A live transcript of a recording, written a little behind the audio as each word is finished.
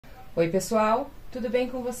Oi pessoal, tudo bem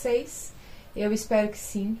com vocês? Eu espero que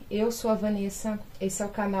sim. Eu sou a Vanessa, esse é o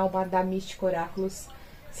canal Mada Mística Oráculos.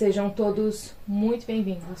 Sejam todos muito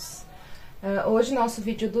bem-vindos. Hoje nosso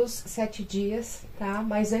vídeo dos 7 dias, tá?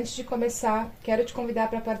 Mas antes de começar, quero te convidar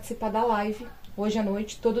para participar da live. Hoje à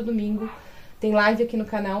noite, todo domingo, tem live aqui no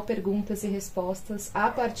canal, perguntas e respostas, a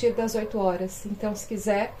partir das 8 horas. Então, se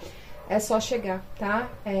quiser, é só chegar, tá?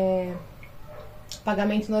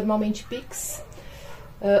 Pagamento normalmente Pix.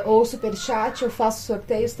 Ou superchat, eu faço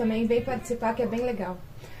sorteios também, vem participar que é bem legal.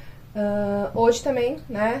 Hoje também,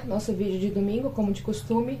 né, nosso vídeo de domingo, como de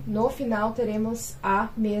costume, no final teremos a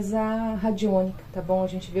Mesa Radiônica, tá bom? A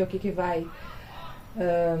gente vê o que vai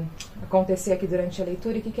acontecer aqui durante a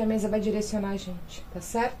leitura e o que a mesa vai direcionar a gente, tá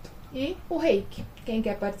certo? E o reiki, quem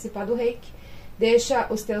quer participar do reiki, deixa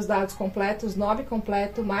os teus dados completos, nome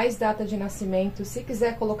completo, mais data de nascimento, se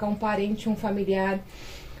quiser colocar um parente, um familiar,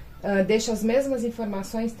 deixa as mesmas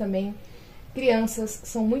informações também. Crianças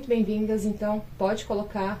são muito bem-vindas, então pode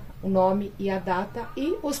colocar o nome e a data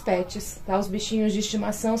e os pets, tá? Os bichinhos de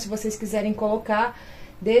estimação, se vocês quiserem colocar,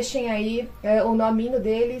 deixem aí o nominho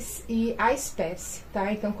deles e a espécie,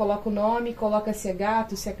 tá? Então coloca o nome, coloca se é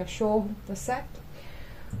gato, se é cachorro, tá certo?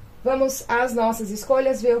 Vamos às nossas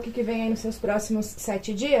escolhas, ver o que vem aí nos seus próximos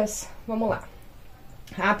 7 dias? Vamos lá.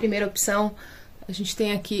 A primeira opção, a gente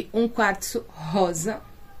tem aqui um quartzo rosa.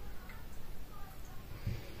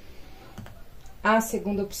 A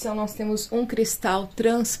segunda opção, nós temos um cristal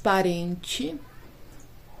transparente.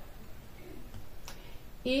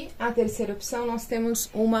 E a terceira opção, nós temos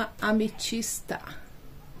uma ametista.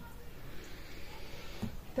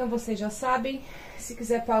 Então, vocês já sabem, se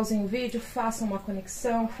quiser pausem o vídeo, façam uma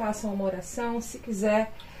conexão, façam uma oração. Se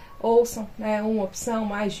quiser, ouçam, né, uma opção,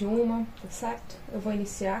 mais de uma, tá certo? Eu vou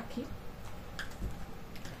iniciar aqui.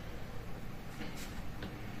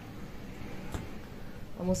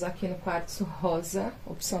 Vamos aqui no quartzo rosa,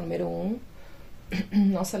 opção número 1.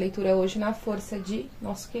 Nossa leitura hoje na força de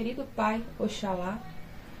nosso querido Pai Oxalá.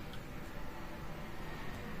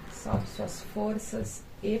 Salve suas forças,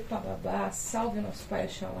 Epababá, salve o nosso Pai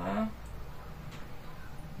Oxalá.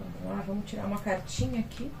 Vamos lá, vamos tirar uma cartinha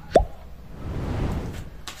aqui.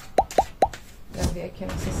 Pra ver aqui a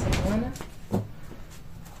nossa semana.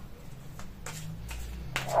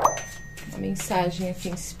 Uma mensagem aqui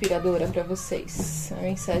inspiradora para vocês. A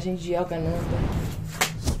mensagem de Yogananda.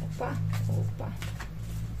 Opa, opa.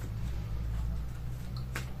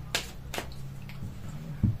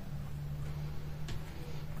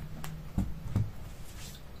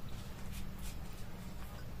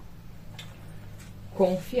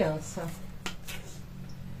 Confiança.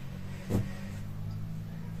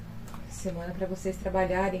 Semana para vocês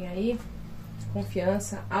trabalharem aí.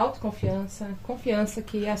 Confiança, autoconfiança, confiança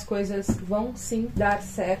que as coisas vão sim dar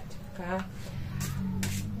certo, tá?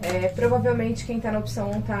 Provavelmente quem tá na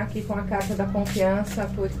opção 1 tá aqui com a carta da confiança,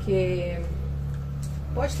 porque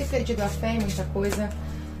pode ter perdido a fé em muita coisa,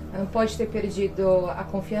 pode ter perdido a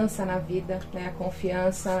confiança na vida, né? A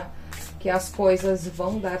confiança que as coisas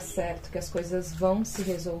vão dar certo, que as coisas vão se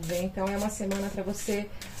resolver. Então é uma semana para você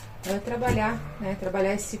trabalhar, né?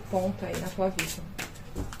 Trabalhar esse ponto aí na tua vida.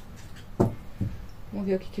 Vamos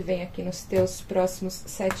ver o que vem aqui nos teus próximos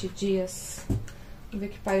 7 dias. Vamos ver o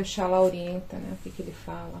que Pai Oxalá orienta, né? O que ele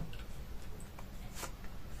fala.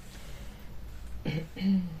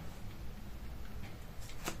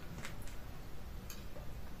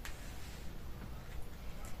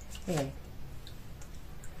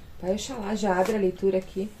 Pai Oxalá já abre a leitura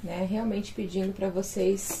aqui, né? Realmente pedindo para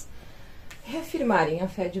vocês reafirmarem a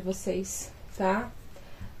fé de vocês, tá?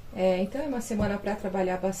 Então é uma semana para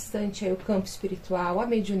trabalhar bastante aí o campo espiritual, a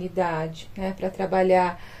mediunidade, né? Para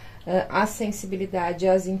trabalhar a sensibilidade,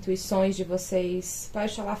 as intuições de vocês. Pai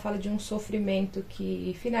Oxalá fala de um sofrimento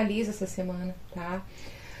que finaliza essa semana, tá?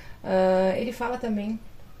 Ele fala também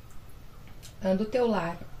do teu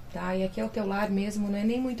lar, tá? E aqui é o teu lar mesmo, não é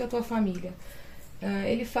nem muito a tua família.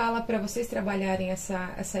 Ele fala para vocês trabalharem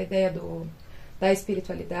essa ideia da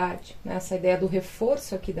espiritualidade, né? Essa ideia do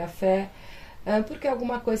reforço aqui da fé, porque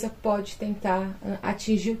alguma coisa pode tentar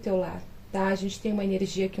atingir o teu lar, tá? A gente tem uma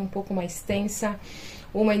energia aqui um pouco mais tensa,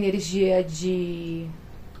 uma energia de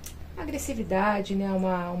agressividade, né?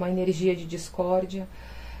 Uma energia de discórdia.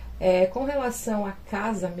 Com relação à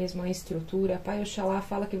casa mesmo, à estrutura, Pai Oxalá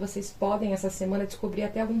fala que vocês podem essa semana descobrir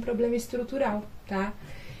até algum problema estrutural, tá?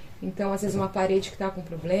 Então, às vezes uma parede que tá com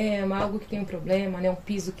problema, algo que tem um problema, né? Um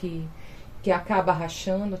piso que acaba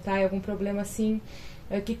rachando, tá? É algum problema assim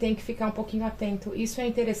que tem que ficar um pouquinho atento. Isso é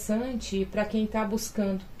interessante para quem está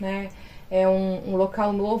buscando, né? É um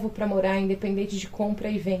local novo para morar, independente de compra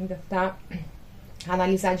e venda, tá?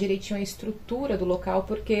 analisar direitinho a estrutura do local,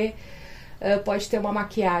 porque pode ter uma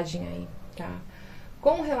maquiagem aí, tá?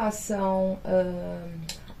 Com relação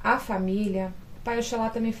à família, Pai Oxalá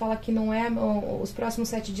também fala que não é, os próximos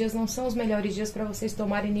 7 dias não são os melhores dias para vocês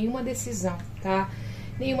tomarem nenhuma decisão, tá?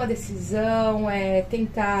 Nenhuma decisão,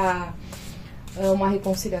 tentar uma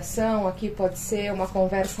reconciliação, aqui pode ser uma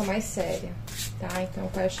conversa mais séria, tá? Então o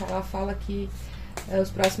Pai Oxalá fala que os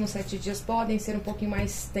próximos 7 dias podem ser um pouquinho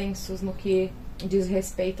mais tensos no que diz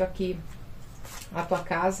respeito aqui à tua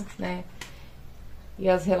casa, né? E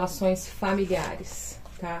as relações familiares,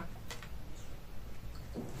 tá?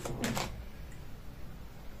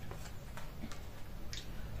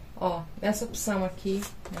 Ó, nessa opção aqui,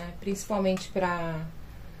 né, principalmente para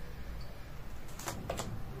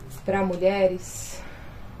mulheres,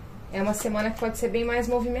 é uma semana que pode ser bem mais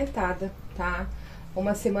movimentada, tá?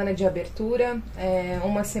 Uma semana de abertura,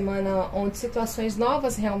 uma semana onde situações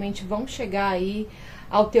novas realmente vão chegar aí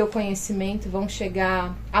ao teu conhecimento, vão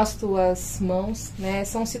chegar às tuas mãos, né?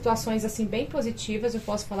 São situações assim bem positivas, eu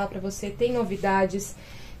posso falar para você, tem novidades,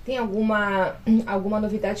 tem alguma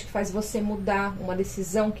novidade que faz você mudar uma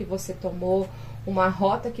decisão que você tomou, uma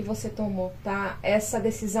rota que você tomou, tá? Essa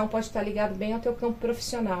decisão pode estar ligada bem ao teu campo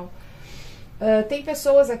profissional. Tem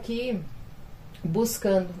pessoas aqui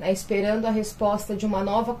buscando, né, esperando a resposta de uma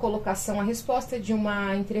nova colocação, a resposta de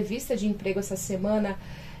uma entrevista de emprego essa semana.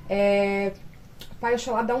 Pai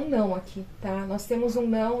Oxalá dá um não aqui, tá? Nós temos um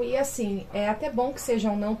não e assim, é até bom que seja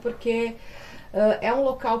um não, porque é um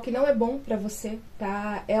local que não é bom para você,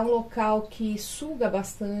 tá? É um local que suga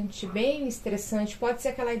bastante, bem estressante. Pode ser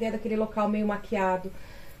aquela ideia daquele local meio maquiado,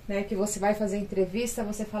 né? Que você vai fazer entrevista,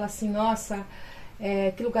 você fala assim, nossa,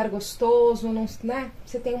 que lugar gostoso, não, né?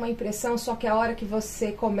 Você tem uma impressão, só que a hora que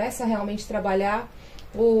você começa a realmente trabalhar,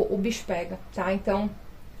 o bicho pega, tá? Então,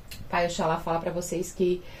 Pai Oxalá fala para vocês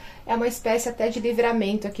que é uma espécie até de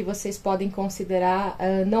livramento que vocês podem considerar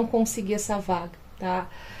não conseguir essa vaga, tá?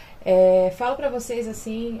 Falo para vocês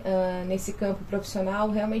assim, nesse campo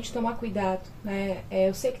profissional, realmente tomar cuidado, né?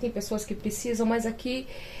 Eu sei que tem pessoas que precisam, mas aqui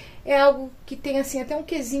é algo que tem assim até um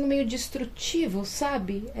quesinho meio destrutivo,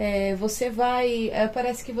 sabe? Você vai,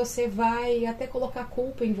 parece que você vai até colocar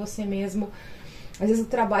culpa em você mesmo. Às vezes o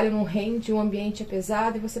trabalho não rende, o ambiente é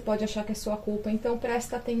pesado e você pode achar que é sua culpa. Então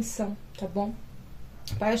presta atenção, tá bom?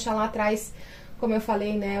 Pai Oxalá traz, como eu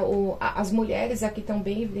falei, né, as mulheres aqui estão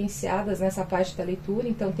bem evidenciadas nessa parte da leitura,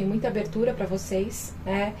 então tem muita abertura para vocês,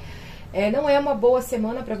 né? Não é uma boa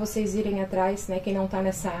semana para vocês irem atrás, né? Quem não está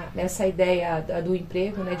nessa ideia do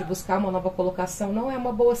emprego, né, de buscar uma nova colocação, não é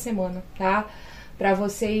uma boa semana, tá? Para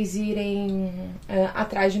vocês irem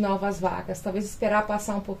atrás de novas vagas. Talvez esperar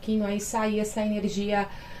passar um pouquinho, aí sair essa energia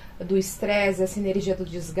do estresse, essa energia do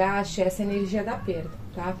desgaste, essa energia da perda,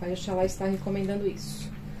 tá? Pai Oxalá está recomendando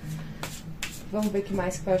isso. Vamos ver o que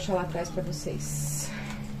mais que o Pai Oxalá traz para vocês.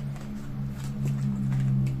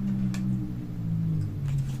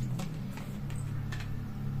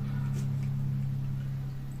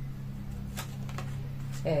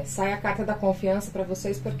 Sai a carta da confiança para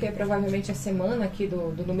vocês, porque provavelmente a semana aqui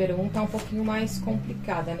do número 1 tá um pouquinho mais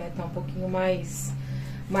complicada, né? Tá um pouquinho mais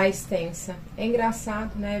tensa. É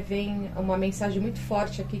engraçado, né? Vem uma mensagem muito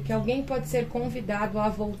forte aqui, que alguém pode ser convidado a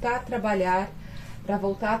voltar a trabalhar, para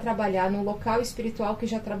voltar a trabalhar no local espiritual que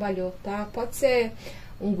já trabalhou, tá? Pode ser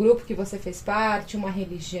um grupo que você fez parte, uma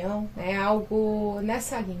religião, né? Algo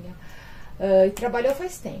nessa linha. E trabalhou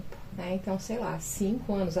faz tempo, né? Então, sei lá,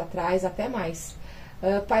 5 anos atrás, até mais.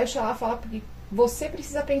 Pai Oxalá fala que você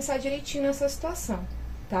precisa pensar direitinho nessa situação,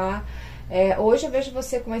 tá? Hoje eu vejo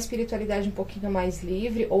você com uma espiritualidade um pouquinho mais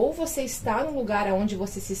livre, ou você está num lugar onde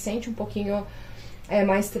você se sente um pouquinho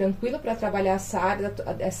mais tranquilo para trabalhar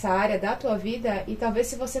essa área da tua vida, e talvez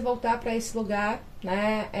se você voltar para esse lugar,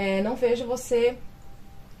 né, não vejo você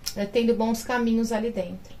tendo bons caminhos ali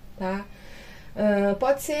dentro, tá?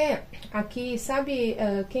 Pode ser aqui, sabe,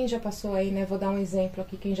 quem já passou aí, né? Vou dar um exemplo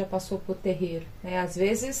aqui, quem já passou por terreiro, né? Às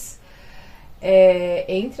vezes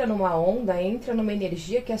entra numa onda, entra numa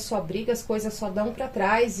energia que é só briga, as coisas só dão para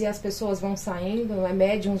trás e as pessoas vão saindo,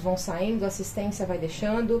 médiums vão saindo, a assistência vai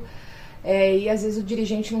deixando, e às vezes o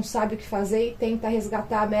dirigente não sabe o que fazer e tenta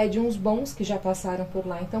resgatar médiums bons que já passaram por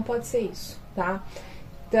lá. Então pode ser isso, tá?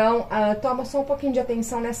 Então toma só um pouquinho de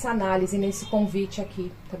atenção nessa análise, nesse convite aqui,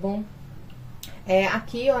 tá bom?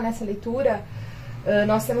 Aqui, ó, nessa leitura,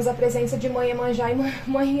 nós temos a presença de Mãe Iemanjá e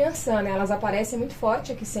Mãe Iansã, né? Elas aparecem muito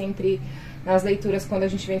forte aqui sempre nas leituras quando a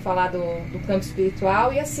gente vem falar do campo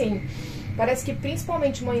espiritual. E assim, Parece que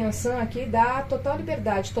principalmente Manhã Sã aqui dá total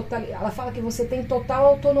liberdade, ela fala que você tem total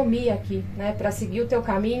autonomia aqui, né, para seguir o teu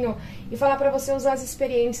caminho e falar para você usar as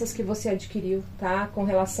experiências que você adquiriu, tá, com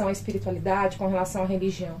relação à espiritualidade, com relação à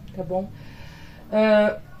religião, tá bom?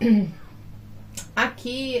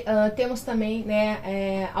 Aqui temos também,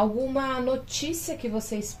 né, alguma notícia que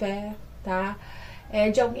você espera, tá?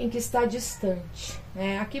 De alguém que está distante.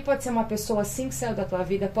 Aqui pode ser uma pessoa assim que saiu da tua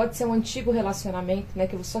vida, pode ser um antigo relacionamento, né,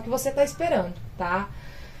 só que você está esperando, tá?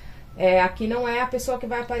 Aqui não é a pessoa que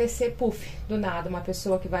vai aparecer, do nada, uma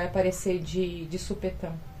pessoa que vai aparecer de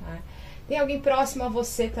supetão. Tá? Tem alguém próximo a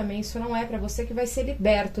você também, isso não é para você, que vai ser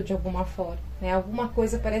liberto de alguma forma. Né? Alguma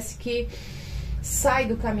coisa parece que sai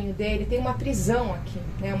do caminho dele, tem uma prisão aqui,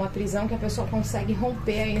 né? Uma prisão que a pessoa consegue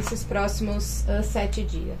romper aí nesses próximos 7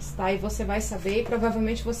 dias, tá? E você vai saber e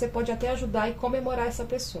provavelmente você pode até ajudar e comemorar essa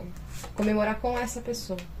pessoa, comemorar com essa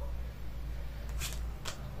pessoa.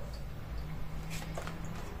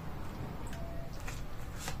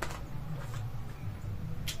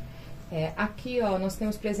 Aqui, ó, nós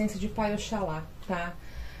temos presença de Pai Oxalá, tá?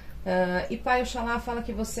 E Pai Oxalá fala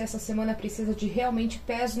que você essa semana precisa de realmente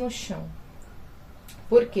pés no chão.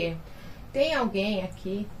 Por quê? Tem alguém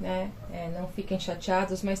aqui, né, não fiquem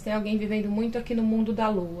chateados, mas tem alguém vivendo muito aqui no mundo da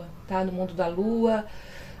lua, tá? No mundo da lua,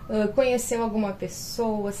 conheceu alguma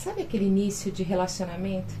pessoa, sabe aquele início de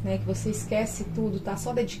relacionamento, né, que você esquece tudo, tá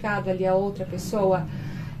só dedicado ali a outra pessoa?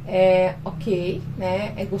 Ok,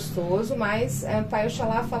 né, é gostoso, mas Pai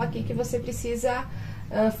Oxalá fala aqui que você precisa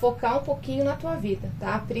focar um pouquinho na tua vida,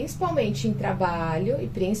 tá? Principalmente em trabalho e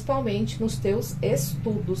principalmente nos teus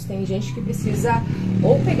estudos. Tem gente que precisa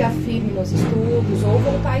ou pegar firme nos estudos ou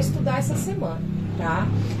voltar a estudar essa semana, tá?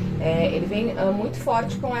 Ele vem muito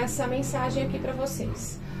forte com essa mensagem aqui para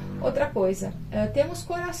vocês. Outra coisa, temos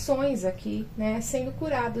corações aqui, né, sendo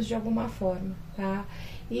curados de alguma forma, tá?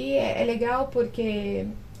 E é legal porque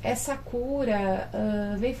essa cura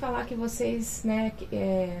vem falar que vocês, né,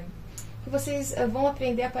 que vocês vão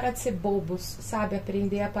aprender a parar de ser bobos, sabe?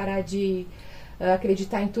 Aprender a parar de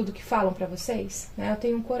acreditar em tudo que falam pra vocês, né? Eu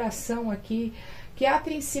tenho um coração aqui que a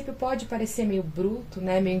princípio pode parecer meio bruto,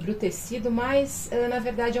 né? Meio embrutecido, mas na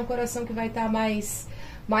verdade é um coração que vai estar mais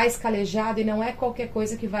calejado e não é qualquer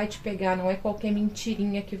coisa que vai te pegar, não é qualquer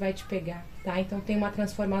mentirinha que vai te pegar, tá? Então tem uma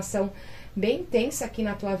transformação bem intensa aqui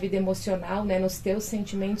na tua vida emocional, né? Nos teus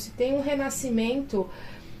sentimentos, e tem um renascimento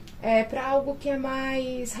para algo que é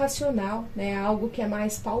mais racional, né? Algo que é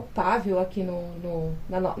mais palpável aqui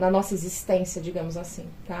na nossa existência, digamos assim,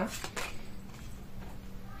 tá?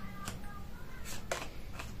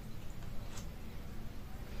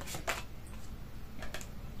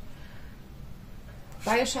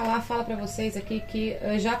 Pai Oxalá fala para vocês aqui que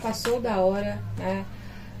já passou da hora, né,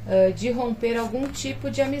 de romper algum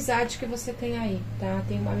tipo de amizade que você tem aí, tá?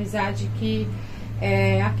 Tem uma amizade que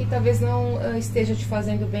aqui talvez não esteja te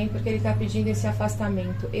fazendo bem, porque ele está pedindo esse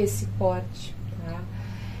afastamento, esse corte, tá?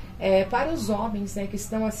 Para os homens, né, que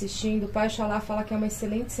estão assistindo, o Pai Oxalá fala que é uma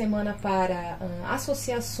excelente semana para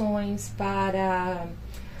associações, para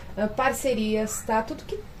parcerias, tá? Tudo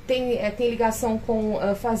que tem ligação com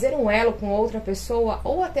fazer um elo com outra pessoa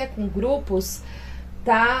ou até com grupos,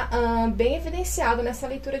 tá bem evidenciado nessa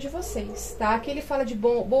leitura de vocês, tá? Aqui ele fala de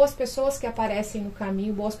boas pessoas que aparecem no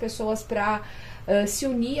caminho, boas pessoas para se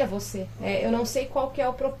unir a você. Eu não sei qual que é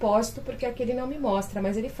o propósito, porque aqui ele não me mostra,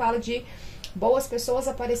 mas ele fala de boas pessoas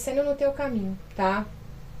aparecendo no teu caminho, tá?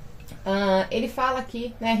 Ele fala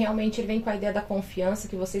aqui, né, realmente ele vem com a ideia da confiança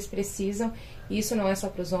que vocês precisam, e isso não é só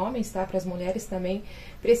para os homens, tá? Para as mulheres também,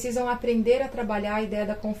 precisam aprender a trabalhar a ideia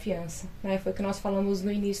da confiança, né? Foi o que nós falamos no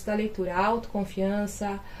início da leitura,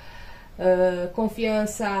 autoconfiança,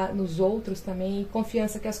 confiança nos outros também,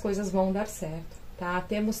 confiança que as coisas vão dar certo, tá?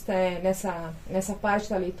 Temos nessa parte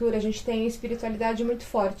da leitura, a gente tem espiritualidade muito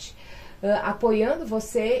forte, apoiando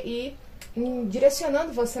você e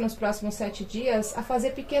direcionando você nos próximos 7 dias a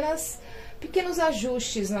fazer pequenos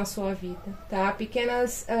ajustes na sua vida, tá?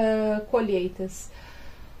 Pequenas colheitas.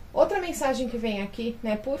 Outra mensagem que vem aqui,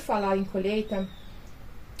 né, por falar em colheita,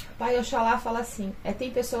 Pai Oxalá fala assim,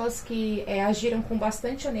 tem pessoas que agiram com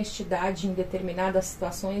bastante honestidade em determinadas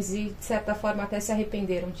situações e de certa forma até se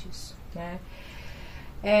arrependeram disso, né?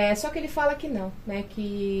 Só que ele fala que não, né,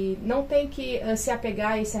 que não tem que se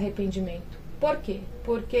apegar a esse arrependimento. Por quê?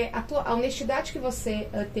 Porque a honestidade que você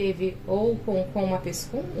teve ou com uma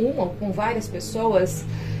ou com várias pessoas,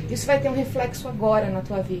 isso vai ter um reflexo agora na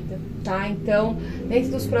tua vida, tá? Então,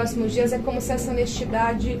 dentro dos próximos dias é como se essa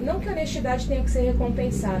honestidade, não que a honestidade tenha que ser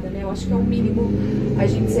recompensada, né? Eu acho que é o mínimo a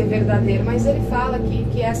gente ser verdadeiro, mas ele fala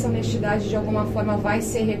que essa honestidade de alguma forma vai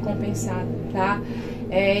ser recompensada, tá?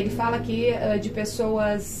 Ele fala aqui de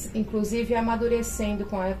pessoas, inclusive, amadurecendo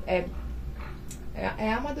com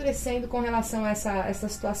amadurecendo com relação a essa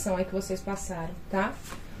situação aí que vocês passaram, tá?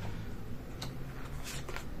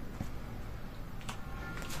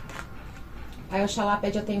 Aí Oxalá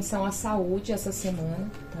pede atenção à saúde essa semana,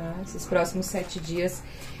 tá? Esses próximos 7 dias.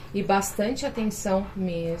 E bastante atenção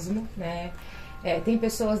mesmo, né? Tem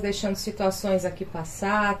pessoas deixando situações aqui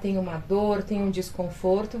passar, tem uma dor, tem um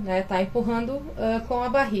desconforto, né? Tá empurrando com a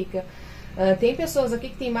barriga. Tem pessoas aqui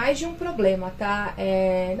que tem mais de um problema, tá?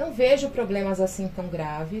 Não vejo problemas assim tão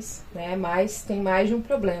graves, né? Mas tem mais de um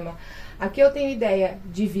problema. Aqui eu tenho ideia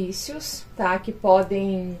de vícios, tá? Que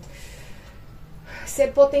podem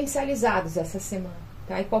ser potencializados essa semana,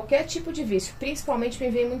 tá? E qualquer tipo de vício, principalmente me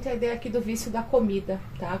vem muita ideia aqui do vício da comida,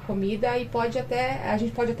 tá? Comida, e a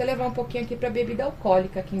gente pode até levar um pouquinho aqui para bebida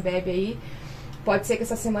alcoólica, quem bebe aí, pode ser que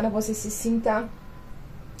essa semana você se sinta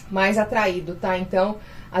mais atraído, tá? Então,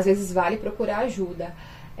 às vezes vale procurar ajuda.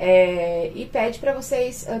 E pede para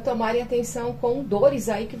vocês tomarem atenção com dores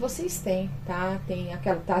aí que vocês têm, tá?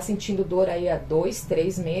 Tá sentindo dor aí há 2,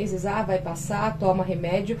 3 meses, vai passar, toma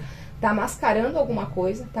remédio, tá mascarando alguma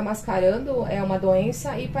coisa, tá mascarando uma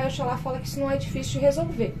doença, e Pai Oxalá fala que isso não é difícil de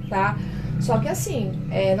resolver, tá? Só que assim,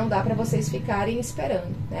 não dá pra vocês ficarem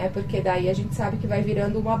esperando, né? Porque daí a gente sabe que vai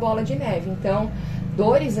virando uma bola de neve. Então,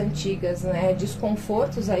 dores antigas, né?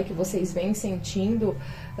 Desconfortos aí que vocês vêm sentindo,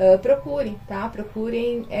 procurem, tá?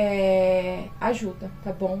 Procurem ajuda,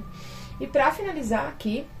 tá bom? E pra finalizar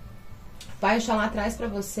aqui, Pai Oxalá traz pra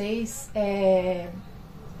vocês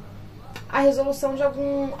a resolução de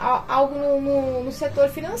algo no setor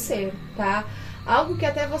financeiro, tá? Algo que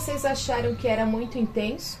até vocês acharam que era muito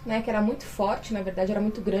intenso, né? Que era muito forte, na verdade era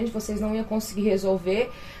muito grande, vocês não iam conseguir resolver.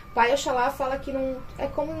 Pai Oxalá fala que não é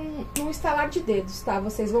como um estalar de dedos, tá?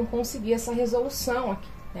 Vocês vão conseguir essa resolução aqui,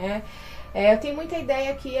 né? Eu tenho muita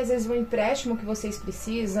ideia que às vezes um empréstimo que vocês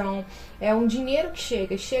precisam, um dinheiro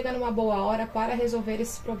que chega numa boa hora para resolver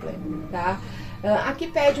esse problema, tá? Aqui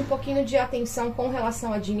pede um pouquinho de atenção com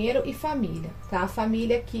relação a dinheiro e família, tá? A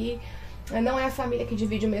família que não é a família que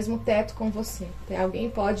divide o mesmo teto com você, tá? Alguém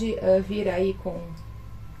pode vir aí com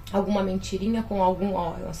alguma mentirinha,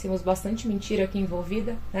 nós temos bastante mentira aqui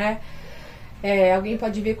envolvida, né? Alguém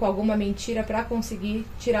pode vir com alguma mentira para conseguir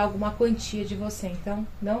tirar alguma quantia de você. Então,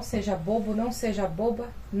 não seja bobo, não seja boba,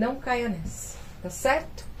 não caia nessa, tá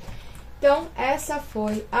certo? Então, essa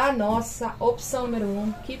foi a nossa opção número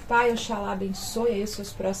 1. Que Pai Oxalá abençoe aí os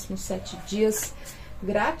seus próximos 7 dias.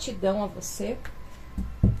 Gratidão a você.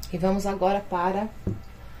 E vamos agora para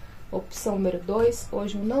a opção número 2.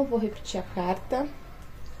 Hoje eu não vou repetir a carta.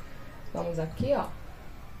 Vamos aqui, ó.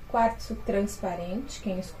 Quartzo transparente,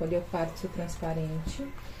 quem escolheu quartzo transparente.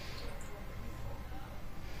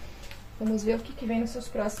 Vamos ver o que vem nos seus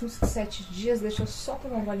próximos 7 dias. Deixa eu só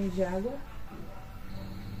tomar um golinho de água.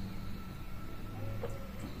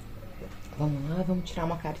 Vamos lá, vamos tirar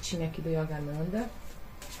uma cartinha aqui do Yogananda.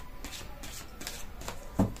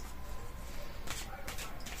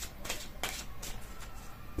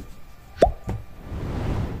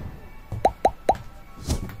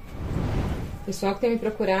 Pessoal que tem me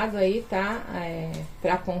procurado aí, tá?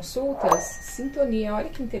 Para consultas, sintonia. Olha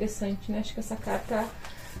que interessante, né? Acho que essa carta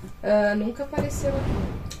nunca apareceu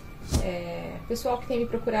aqui. Pessoal que tem me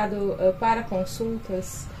procurado para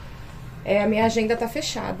consultas, a minha agenda tá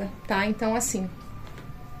fechada, tá? Então, assim,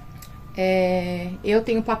 eu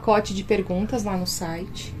tenho um pacote de perguntas lá no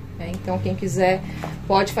site, né? Então, quem quiser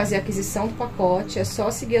pode fazer a aquisição do pacote, é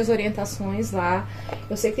só seguir as orientações lá.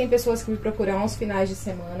 Eu sei que tem pessoas que me procuram aos finais de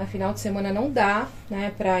semana. Final de semana não dá,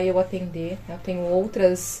 né, pra eu atender. Eu tenho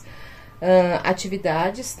outras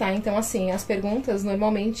atividades, tá? Então, assim, as perguntas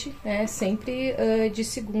normalmente sempre de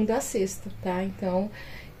segunda a sexta, tá? Então,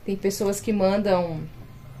 tem pessoas que mandam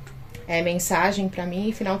mensagem pra mim,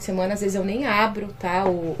 e final de semana, às vezes eu nem abro, tá?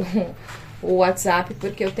 O WhatsApp,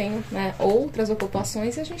 porque eu tenho, né, outras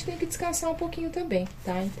ocupações, e a gente tem que descansar um pouquinho também,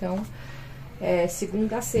 tá? Então,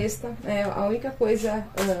 segunda a sexta, a única coisa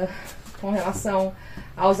com relação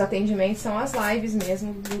aos atendimentos são as lives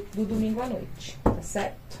mesmo do domingo à noite, tá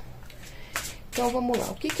certo? Então, vamos lá.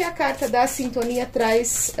 O que a carta da sintonia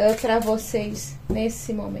traz para vocês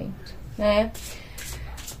nesse momento, né?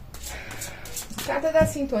 A carta da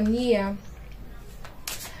sintonia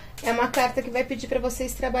é uma carta que vai pedir para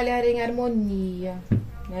vocês trabalharem em harmonia,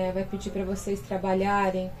 né? Vai pedir para vocês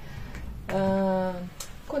trabalharem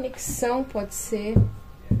conexão, pode ser,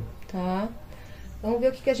 tá? Vamos ver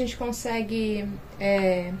o que a gente consegue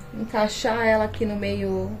encaixar ela aqui no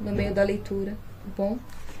meio da leitura, tá bom?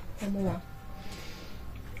 Vamos lá.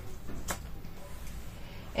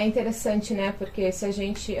 É interessante, né? Porque se a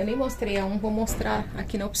gente... Eu nem mostrei a 1, vou mostrar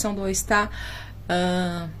aqui na opção 2, tá?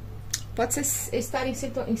 Pode ser estar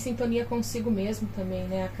em sintonia consigo mesmo também,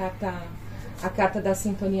 né? A carta da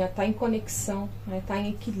sintonia tá em conexão, né? Tá em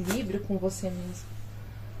equilíbrio com você mesmo.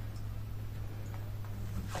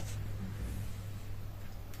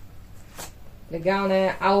 Legal,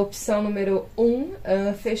 né? A opção número 1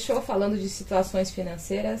 fechou falando de situações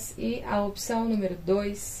financeiras e a opção número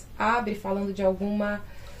 2 abre falando de alguma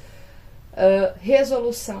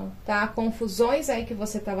resolução, tá? Confusões aí que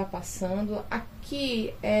você estava passando.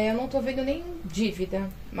 Aqui eu não tô vendo nem dívida,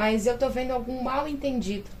 mas eu tô vendo algum mal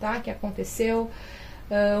entendido, tá? Que aconteceu,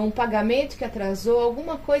 um pagamento que atrasou,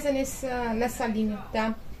 alguma coisa nessa linha,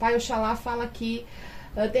 tá? Pai Oxalá fala que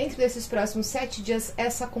dentro desses próximos 7 dias,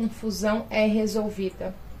 essa confusão é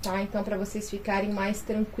resolvida, tá? Então, para vocês ficarem mais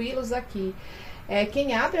tranquilos aqui.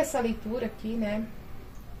 Quem abre essa leitura aqui, né?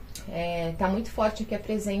 Tá muito forte aqui a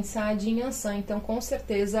presença de Inhansã. Então, com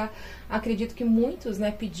certeza, acredito que muitos,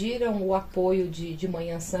 né, pediram o apoio de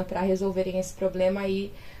Manhãnsã para resolverem esse problema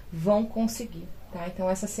e vão conseguir, tá? Então,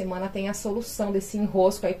 essa semana tem a solução desse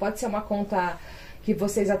enrosco aí. Pode ser uma conta que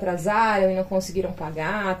vocês atrasaram e não conseguiram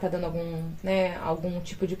pagar, tá dando algum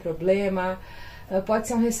tipo de problema. Pode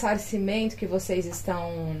ser um ressarcimento que vocês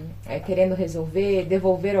estão querendo resolver,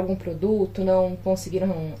 devolver algum produto, não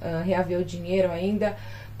conseguiram reaver o dinheiro ainda.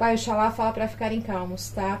 Pai Oxalá fala para ficarem calmos,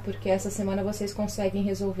 tá? Porque essa semana vocês conseguem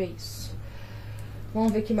resolver isso.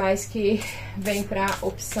 Vamos ver o que mais que vem para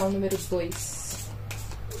opção número 2.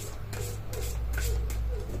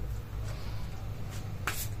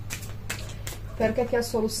 Espero que aqui a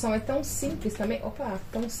solução é tão simples também. Opa,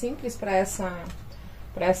 tão simples para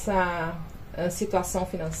essa situação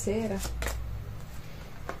financeira.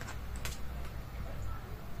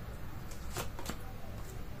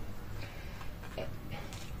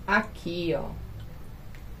 Aqui, ó.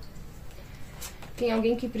 Tem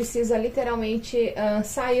alguém que precisa literalmente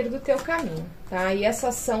sair do teu caminho, tá? E essa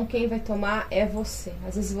ação quem vai tomar é você.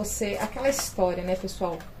 Às vezes você... Aquela história, né,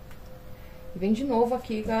 pessoal? Vem de novo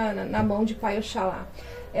aqui na mão de Pai Oxalá.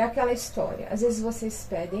 É aquela história. Às vezes vocês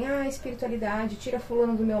pedem, espiritualidade, tira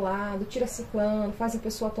fulano do meu lado, tira ciclano, faz a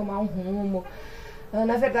pessoa tomar um rumo.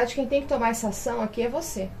 Na verdade, quem tem que tomar essa ação aqui é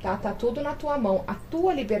você, tá? Tá tudo na tua mão. A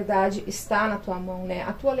tua liberdade está na tua mão, né?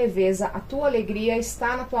 A tua leveza, a tua alegria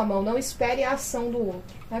está na tua mão. Não espere a ação do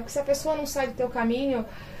outro, né? Porque se a pessoa não sai do teu caminho...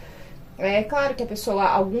 É claro que a pessoa,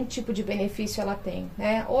 algum tipo de benefício ela tem,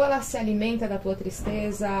 né? Ou ela se alimenta da tua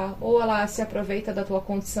tristeza, ou ela se aproveita da tua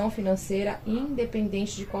condição financeira,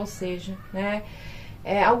 independente de qual seja, né?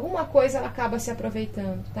 Alguma coisa ela acaba se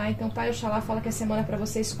aproveitando, tá? Então, Pai Oxalá fala que a semana é para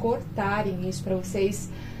vocês cortarem isso, para vocês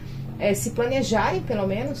se planejarem, pelo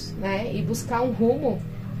menos, né? E buscar um rumo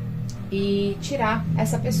e tirar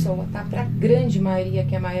essa pessoa, tá? Para a grande maioria,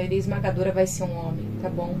 que a maioria esmagadora vai ser um homem, tá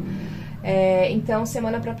bom? Então,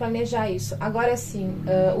 semana para planejar isso. Agora sim,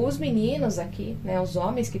 os meninos aqui, né, os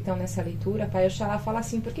homens que estão nessa leitura, Pai Oxalá fala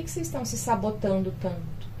assim, por que vocês estão se sabotando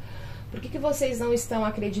tanto? Por que vocês não estão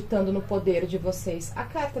acreditando no poder de vocês? A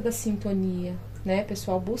carta da sintonia, né,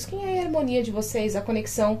 pessoal? Busquem a harmonia de vocês, a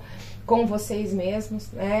conexão com vocês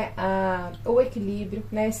mesmos, né, o equilíbrio,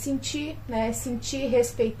 né, sentir,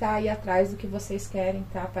 respeitar e ir atrás do que vocês querem,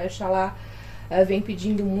 tá? Pai Oxalá vem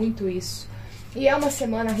pedindo muito isso. E é uma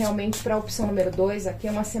semana realmente para a opção número 2, aqui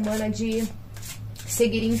é uma semana de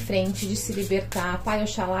seguir em frente, de se libertar. Pai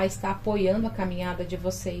Oxalá está apoiando a caminhada de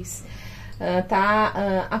vocês,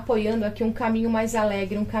 apoiando aqui um caminho mais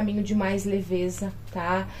alegre, um caminho de mais leveza,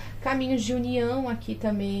 tá? Caminhos de união aqui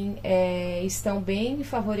também estão bem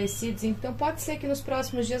favorecidos, então pode ser que nos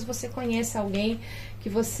próximos dias você conheça alguém que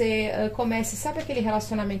você comece, sabe aquele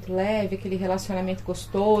relacionamento leve, aquele relacionamento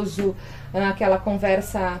gostoso, aquela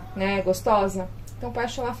conversa, né, gostosa? Então, Pai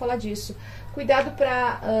Oxalá fala disso. Cuidado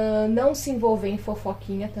para não se envolver em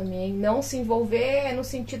fofoquinha também, não se envolver no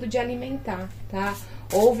sentido de alimentar, tá?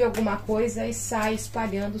 Ouve alguma coisa e sai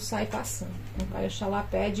espalhando, sai passando. Então, Pai Oxalá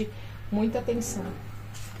pede muita atenção.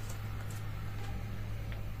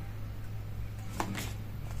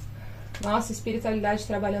 Nossa, espiritualidade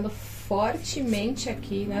trabalhando fortemente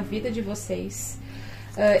aqui na vida de vocês.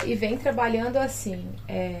 E vem trabalhando assim,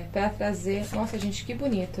 para trazer... Nossa, gente, que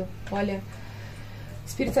bonito. Olha,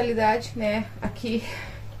 espiritualidade, né? Aqui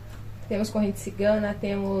temos corrente cigana,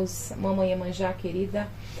 temos Mamãe Iemanjá querida.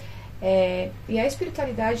 E a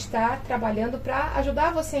espiritualidade está trabalhando para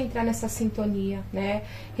ajudar você a entrar nessa sintonia, né?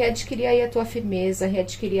 Readquirir aí a tua firmeza,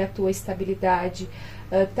 readquirir a tua estabilidade,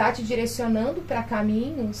 tá te direcionando para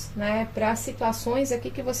caminhos, né? Para situações aqui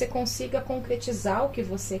que você consiga concretizar o que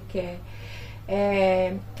você quer.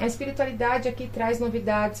 A espiritualidade aqui traz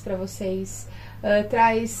novidades para vocês.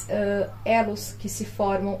 traz elos que se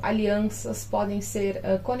formam, alianças, podem ser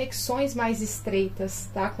conexões mais estreitas,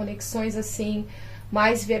 tá? Conexões assim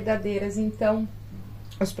mais verdadeiras. Então,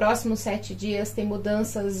 os próximos 7 dias tem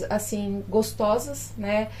mudanças assim gostosas,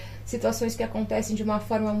 né? Situações que acontecem de uma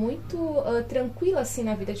forma muito tranquila assim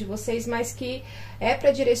na vida de vocês, mas que é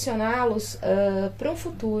para direcioná-los para um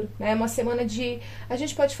futuro, né? Uma semana de, a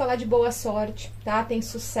gente pode falar de boa sorte, tá? Tem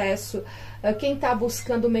sucesso. Quem está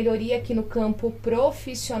buscando melhoria aqui no campo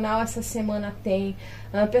profissional essa semana tem.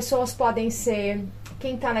 Pessoas podem ser,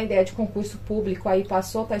 quem está na ideia de concurso público aí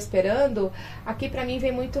passou, está esperando, aqui para mim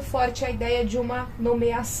vem muito forte a ideia de uma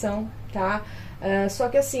nomeação, tá? Só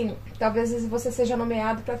que assim, talvez você seja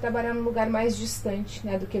nomeado para trabalhar num lugar mais distante,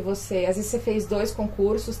 né, do que você. Às vezes você fez 2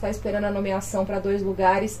 concursos, está esperando a nomeação para 2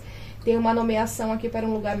 lugares, tem uma nomeação aqui para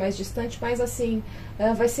um lugar mais distante, mas assim,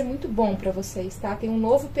 vai ser muito bom para vocês, tá? Tem um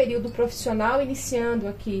novo período profissional iniciando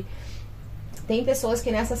aqui. Tem pessoas que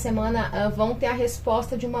nessa semana vão ter a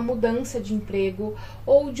resposta de uma mudança de emprego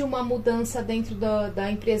ou de uma mudança dentro da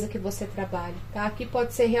empresa que você trabalha, tá? Aqui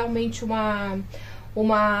pode ser realmente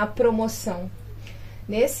uma promoção.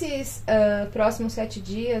 Nesses próximos 7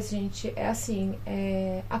 dias, gente, é assim,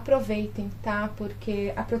 aproveitem, tá?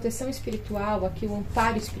 Porque a proteção espiritual, aqui o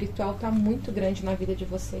amparo espiritual tá muito grande na vida de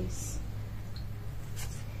vocês.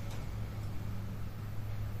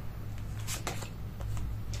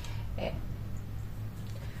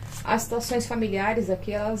 As situações familiares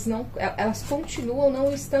aqui, elas continuam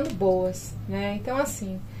não estando boas, né? Então,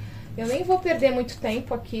 assim, eu nem vou perder muito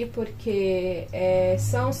tempo aqui, porque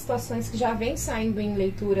são situações que já vêm saindo em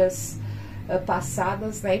leituras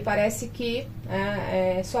passadas, né? E parece que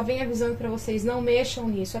só vem avisando para vocês, não mexam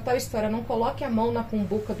nisso. É tal história, não coloque a mão na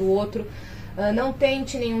cumbuca do outro, não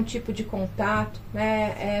tente nenhum tipo de contato,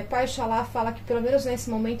 né? Pai Oxalá fala que pelo menos nesse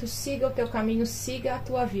momento siga o teu caminho, siga a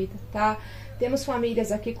tua vida, tá? Temos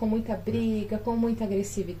famílias aqui com muita briga, com muita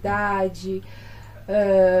agressividade,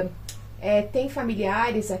 tem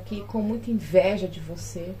familiares aqui com muita inveja de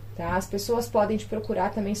você, tá? As pessoas podem te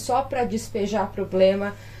procurar também só para despejar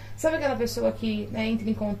problema. Sabe aquela pessoa que, né, entra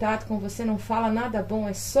em contato com você, não fala nada bom,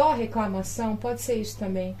 é só reclamação? Pode ser isso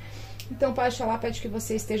também. Então, Pai Oxalá pede que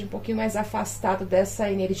você esteja um pouquinho mais afastado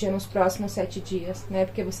dessa energia nos próximos 7 dias, né?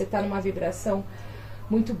 Porque você está numa vibração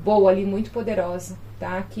muito boa ali, muito poderosa,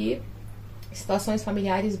 tá? Aqui, situações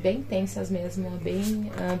familiares bem tensas mesmo,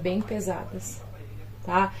 bem pesadas,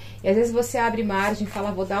 tá? E às vezes você abre margem,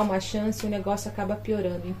 fala, vou dar uma chance, e o negócio acaba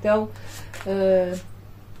piorando. Então,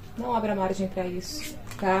 não abra margem para isso,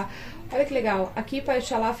 tá? Olha que legal, aqui Pai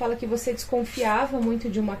Oxalá fala que você desconfiava muito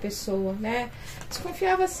de uma pessoa, né?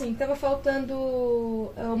 Desconfiava assim, estava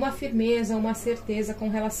faltando uma firmeza, uma certeza com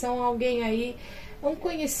relação a alguém aí, um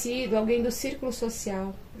conhecido, alguém do círculo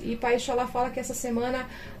social. E Pai Oxalá fala que essa semana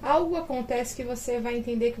algo acontece que você vai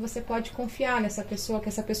entender que você pode confiar nessa pessoa, que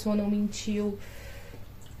essa pessoa não mentiu,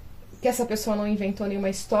 que essa pessoa não inventou nenhuma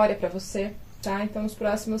história para você, tá? Então, nos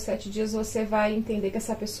próximos 7 dias você vai entender que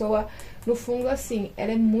essa pessoa, no fundo, assim,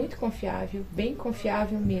 ela é muito confiável, bem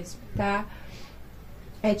confiável mesmo, tá?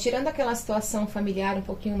 Tirando aquela situação familiar um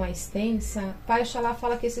pouquinho mais tensa, Pai Oxalá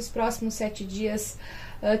fala que esses próximos 7 dias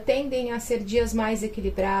tendem a ser dias mais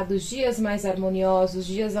equilibrados, dias mais harmoniosos,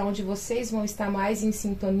 dias onde vocês vão estar mais em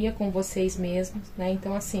sintonia com vocês mesmos, né?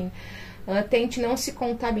 Então, assim, tente não se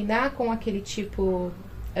contaminar com aquele tipo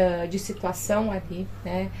de situação ali,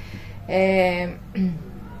 né?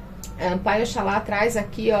 Pai Oxalá traz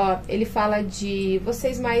aqui, ó, ele fala de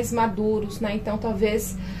vocês mais maduros, né? Então,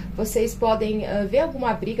 talvez vocês podem ver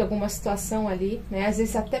alguma briga, alguma situação ali, né? Às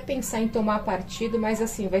vezes até pensar em tomar partido, mas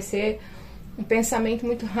assim, vai ser um pensamento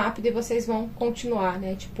muito rápido e vocês vão continuar,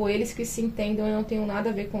 né? Tipo, eles que se entendam, eu não tenho nada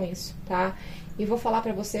a ver com isso, tá? E vou falar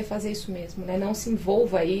pra você fazer isso mesmo, né? Não se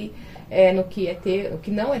envolva aí no que é teu, o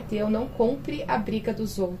que não é teu, não compre a briga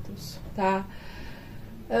dos outros, tá?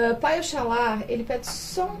 Pai Oxalá, ele pede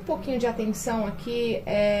só um pouquinho de atenção aqui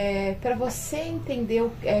para você entender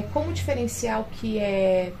como diferenciar o que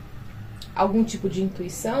é algum tipo de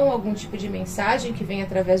intuição, algum tipo de mensagem que vem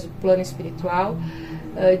através do plano espiritual,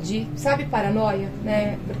 sabe, paranoia,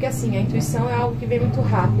 né? Porque assim, a intuição é algo que vem muito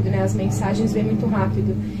rápido, né? As mensagens vêm muito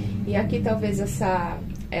rápido. E aqui talvez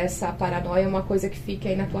essa paranoia é uma coisa que fique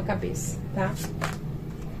aí na tua cabeça, tá?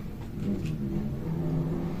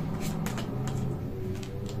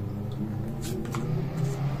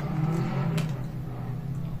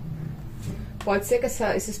 Pode ser que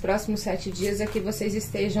esses próximos 7 dias aqui vocês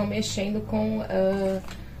estejam mexendo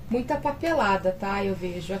muita papelada, tá? Eu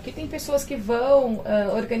vejo. Aqui tem pessoas que vão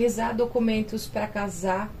organizar documentos para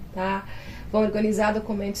casar, tá? Vão organizar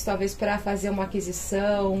documentos talvez para fazer uma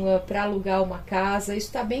aquisição, para alugar uma casa. Isso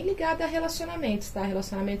está bem ligado a relacionamentos, tá?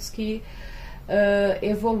 Relacionamentos que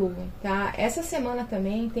evoluem, tá? Essa semana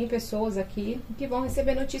também tem pessoas aqui que vão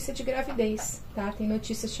receber notícia de gravidez, tá? Tem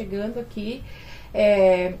notícias chegando aqui.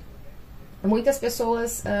 Muitas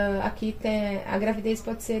pessoas aqui tem a gravidez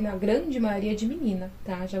pode ser na grande maioria de menina,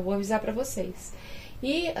 tá? Já vou avisar para vocês.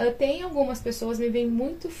 E tem algumas pessoas, me vem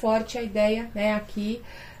muito forte a ideia, né, aqui,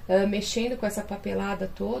 mexendo com essa papelada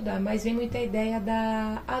toda, mas vem muita ideia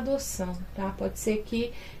da adoção, tá? Pode ser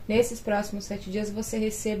que nesses próximos 7 dias você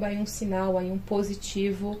receba aí um sinal, aí um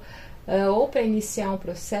positivo, ou para iniciar um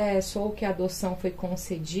processo, ou que a adoção foi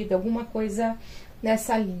concedida, alguma coisa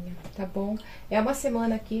nessa linha, tá bom? É uma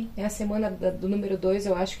semana aqui, é a semana do número 2,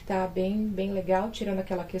 eu acho que tá bem legal, tirando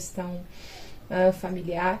aquela questão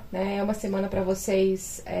familiar, né? É uma semana para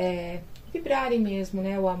vocês vibrarem mesmo,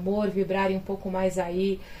 né? O amor, vibrarem um pouco mais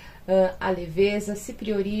aí, a leveza, se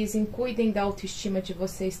priorizem, cuidem da autoestima de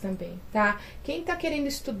vocês também, tá? Quem tá querendo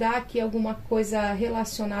estudar aqui alguma coisa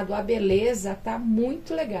relacionada à beleza, tá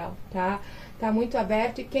muito legal, tá? Tá muito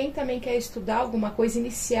aberto. E quem também quer estudar alguma coisa,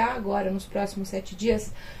 iniciar agora nos próximos 7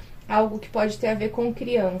 dias, algo que pode ter a ver com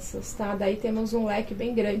crianças, tá? Daí temos um leque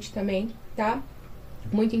bem grande também, tá?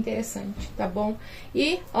 Muito interessante, tá bom?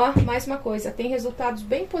 E, ó, mais uma coisa, tem resultados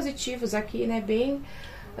bem positivos aqui, né? Bem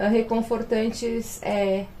reconfortantes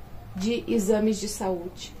de exames de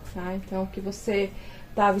saúde, tá? Então, que você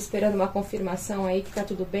estava esperando uma confirmação aí que tá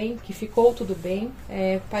tudo bem, que ficou tudo bem,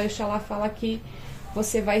 Pai Oxalá fala que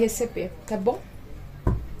você vai receber, tá bom?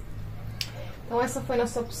 Então, essa foi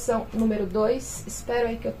nossa opção número 2. Espero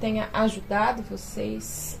aí que eu tenha ajudado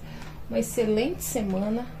vocês. Uma excelente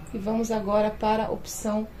semana. E vamos agora para a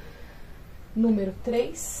opção número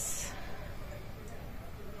 3,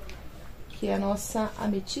 que é a nossa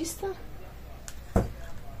ametista.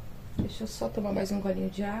 Deixa eu só tomar mais um golinho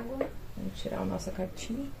de água. Vamos tirar a nossa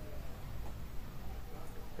cartinha.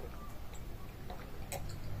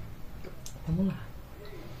 Vamos lá.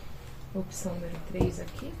 Opção número 3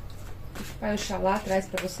 aqui. O que Pai Oxalá traz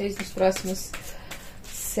para vocês nos próximos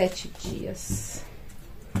 7 dias.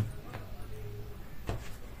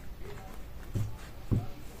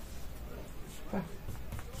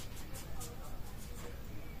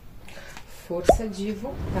 Força de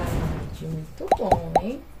vontade. Muito bom,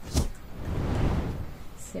 hein?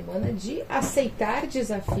 Semana de aceitar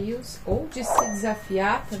desafios ou de se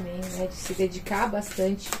desafiar também, né? De se dedicar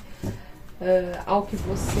bastante ao que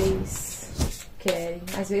vocês querem.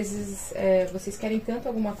 Às vezes vocês querem tanto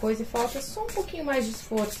alguma coisa e falta só um pouquinho mais de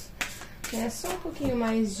esforço, né? Só um pouquinho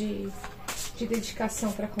mais de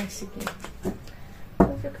dedicação para conseguir.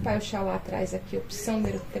 Vamos ver o que o Pai Oxalá traz aqui. Opção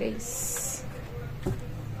número 3.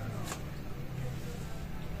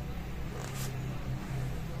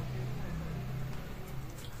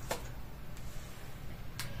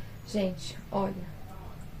 Gente, olha,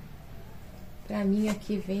 pra mim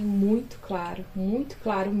aqui vem muito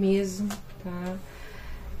claro mesmo, tá?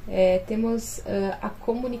 Temos a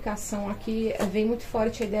comunicação aqui, vem muito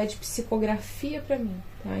forte a ideia de psicografia pra mim,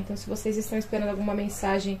 tá? Então, se vocês estão esperando alguma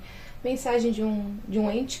mensagem de um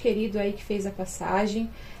ente querido aí que fez a passagem,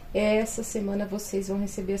 essa semana vocês vão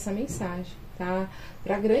receber essa mensagem, tá?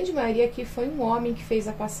 Pra grande maioria aqui foi um homem que fez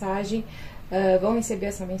a passagem. Vão receber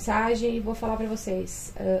essa mensagem e vou falar para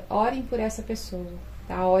vocês, orem por essa pessoa,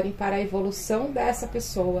 tá? Orem para a evolução dessa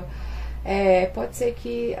pessoa. Pode ser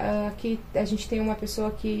que a gente tenha uma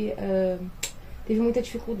pessoa que teve muita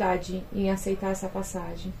dificuldade em aceitar essa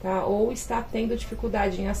passagem, tá? Ou está tendo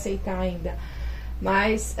dificuldade em aceitar ainda.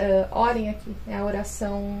 Mas orem aqui, a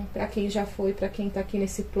oração para quem já foi, para quem está aqui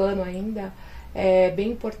nesse plano ainda, é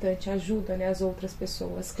bem importante, ajuda, né, as outras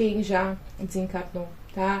pessoas, quem já desencarnou,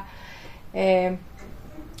 tá?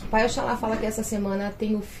 Pai Oxalá fala que essa semana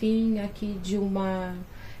tem o fim aqui de uma...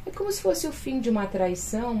 É como se fosse o fim de uma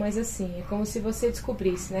traição, mas assim, é como se você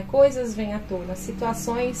descobrisse, né? Coisas vêm à tona,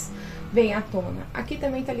 situações vêm à tona. Aqui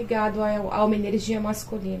também tá ligado a uma energia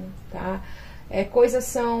masculina, tá? Coisas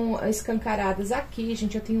são escancaradas. Aqui,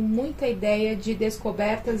 gente, eu tenho muita ideia de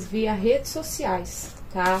descobertas via redes sociais,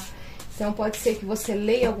 tá? Então, pode ser que você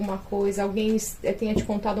leia alguma coisa, alguém tenha te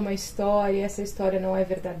contado uma história, e essa história não é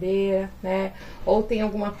verdadeira, né? Ou tem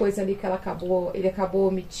alguma coisa ali que ele acabou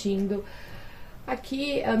omitindo.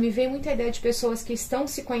 Aqui, me vem muita ideia de pessoas que estão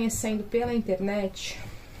se conhecendo pela internet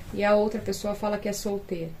e a outra pessoa fala que é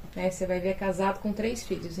solteira, né? Você vai ver casado com 3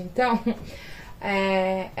 filhos. Então,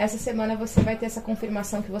 essa semana você vai ter essa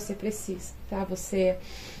confirmação que você precisa, tá? Você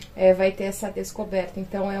vai ter essa descoberta.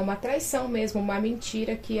 Então, é uma traição mesmo, uma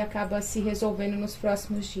mentira que acaba se resolvendo nos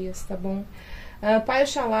próximos dias, tá bom? Pai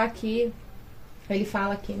Oxalá aqui, ele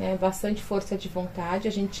fala aqui, né, bastante força de vontade.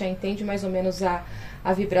 A gente já entende mais ou menos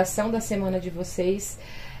a vibração da semana de vocês.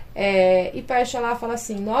 E Pai Oxalá fala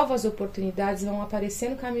assim, novas oportunidades vão aparecer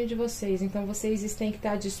no caminho de vocês, então vocês têm que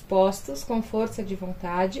estar dispostos, com força de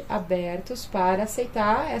vontade, abertos para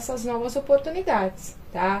aceitar essas novas oportunidades,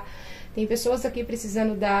 tá? Tem pessoas aqui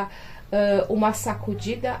precisando dar uma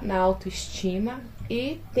sacudida na autoestima,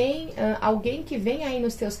 e tem alguém que vem aí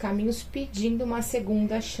nos teus caminhos pedindo uma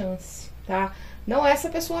segunda chance, tá? Não essa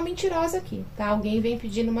pessoa mentirosa aqui, tá? Alguém vem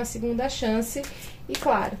pedindo uma segunda chance, e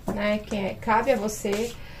claro, né, cabe a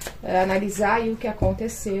você analisar aí o que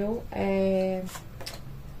aconteceu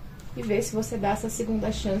e ver se você dá essa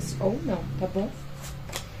segunda chance ou não, tá bom?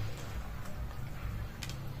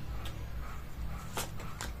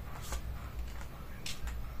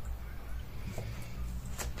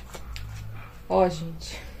 Ó,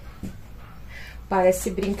 gente, parece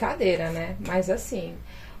brincadeira, né? Mas assim,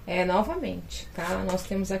 novamente, tá? Nós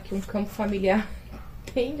temos aqui um campo familiar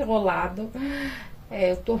bem enrolado.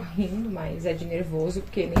 Eu tô rindo, mas é de nervoso,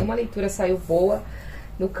 porque nenhuma leitura saiu boa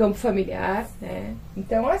no campo familiar, né?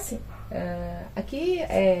 Então, assim, aqui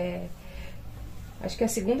acho que a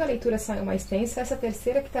segunda leitura saiu mais tensa, essa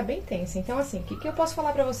terceira que tá bem tensa. Então, assim, o que eu posso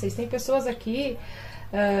falar pra vocês? Tem pessoas aqui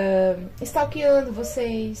stalkeando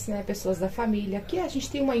vocês, né? Pessoas da família. Aqui a gente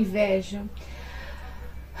tem uma inveja,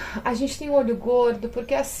 a gente tem um olho gordo,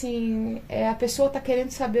 porque assim, a pessoa tá querendo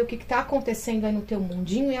saber o que tá acontecendo aí no teu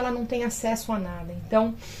mundinho e ela não tem acesso a nada.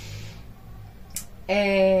 Então,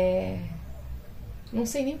 não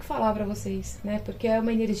sei nem o que falar pra vocês, né? Porque é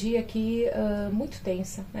uma energia aqui muito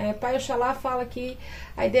tensa, né? Pai Oxalá fala que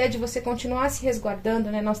a ideia de você continuar se resguardando,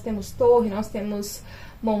 né? Nós temos torre, nós temos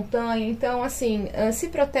montanha, então assim, se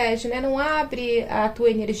protege, né? Não abre a tua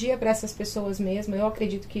energia para essas pessoas mesmo. Eu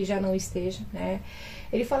acredito que já não esteja, né?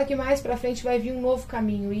 Ele fala que mais pra frente vai vir um novo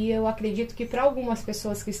caminho, e eu acredito que para algumas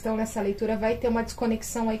pessoas que estão nessa leitura vai ter uma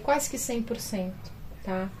desconexão aí quase que 100%,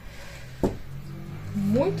 tá?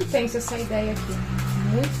 Muito tenso essa ideia aqui,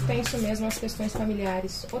 muito tenso mesmo as questões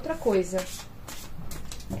familiares. Outra coisa,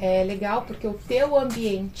 é legal porque o teu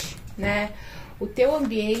ambiente, né? O teu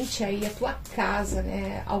ambiente aí, a tua casa,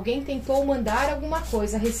 né? Alguém tentou mandar alguma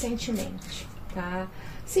coisa recentemente, tá?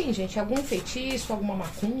 Sim, gente, algum feitiço, alguma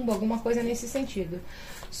macumba, alguma coisa nesse sentido.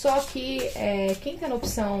 Só que quem tá na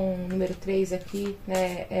opção número 3 aqui,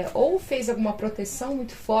 né, ou fez alguma proteção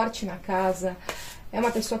muito forte na casa, é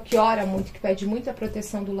uma pessoa que ora muito, que pede muita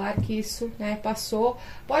proteção do lar, que isso, né, passou.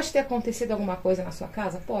 Pode ter acontecido alguma coisa na sua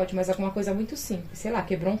casa? Pode, mas alguma coisa muito simples, sei lá,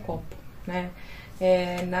 quebrou um copo, né?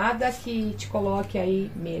 Nada que te coloque aí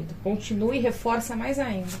medo. Continue e reforça mais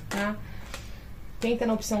ainda, tá? Quem tá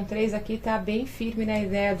na opção 3 aqui tá bem firme na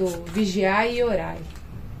ideia do vigiar e orar,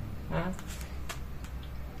 tá?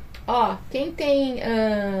 Ó, quem tem...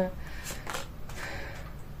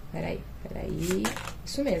 Peraí.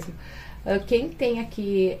 Isso mesmo. Quem tem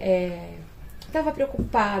aqui... Estava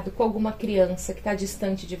preocupado com alguma criança que está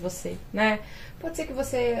distante de você, né? Pode ser que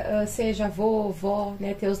você seja avô, vó,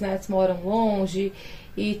 né? Teus netos moram longe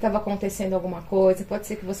e estava acontecendo alguma coisa. Pode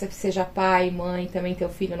ser que você seja pai, mãe, também teu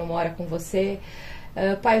filho não mora com você.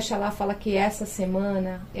 Pai Oxalá fala que essa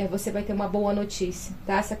semana você vai ter uma boa notícia,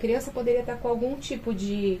 tá? Essa criança poderia estar com algum tipo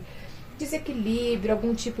de desequilíbrio,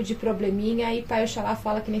 algum tipo de probleminha, e Pai Oxalá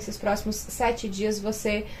fala que nesses próximos 7 dias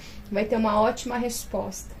você vai ter uma ótima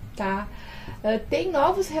resposta, tá? Tem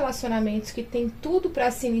novos relacionamentos que tem tudo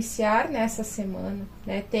para se iniciar nessa semana,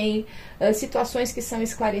 né? Tem situações que são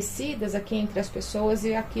esclarecidas aqui entre as pessoas,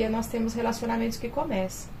 e aqui nós temos relacionamentos que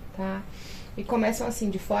começam, tá? E começam assim,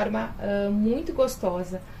 de forma muito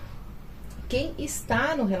gostosa. Quem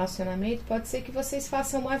está no relacionamento, pode ser que vocês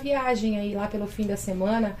façam uma viagem aí lá pelo fim da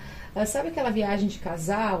semana, sabe aquela viagem de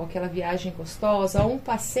casal, aquela viagem gostosa, ou um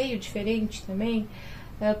passeio diferente também.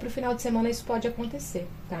 Para o final de semana isso pode acontecer,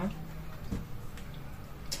 tá?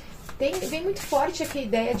 Vem muito forte aqui a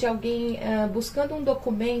ideia de alguém buscando um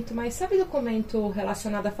documento, mas sabe documento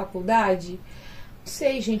relacionado à faculdade? Não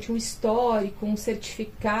sei, gente, um histórico, um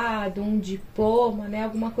certificado, um diploma, né?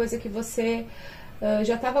 Alguma coisa que você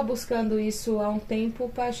já estava buscando isso há um tempo. O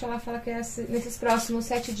Pai Oxalá fala que nesses próximos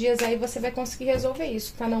 7 dias aí você vai conseguir resolver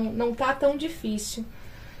isso, tá? Não tá tão difícil.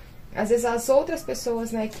 Às vezes as outras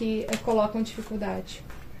pessoas, né, que colocam dificuldade.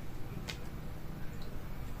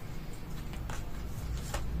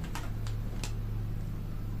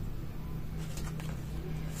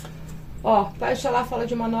 Ó, Pai Oxalá fala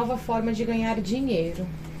de uma nova forma de ganhar dinheiro.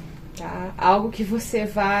 tá? Algo que você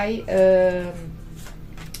vai...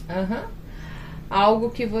 algo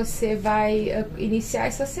que você vai iniciar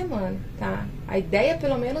essa semana, tá? A ideia,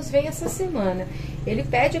 pelo menos, vem essa semana. Ele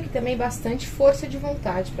pede aqui também bastante força de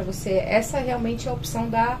vontade para você. Essa realmente é a opção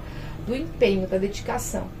do empenho, da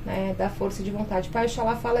dedicação, né? Da força de vontade. Pai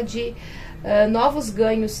Oxalá fala de novos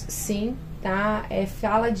ganhos, sim, tá?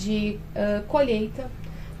 Fala de colheita.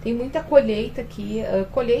 Tem muita colheita aqui,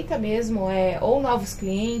 colheita mesmo, ou novos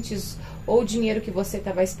clientes, ou dinheiro que você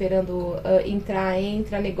estava esperando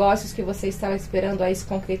entra, negócios que você estava esperando aí se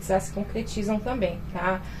concretizar, se concretizam também,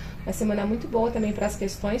 tá? Uma semana muito boa também para as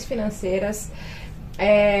questões financeiras.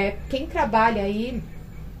 Quem trabalha aí,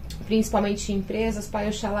 principalmente em empresas, Pai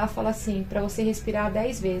Oxalá fala assim, para você respirar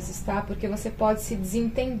 10 vezes, tá? Porque você pode se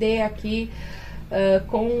desentender aqui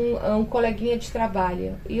com um coleguinha de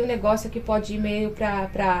trabalho. E o negócio aqui pode ir meio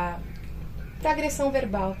para agressão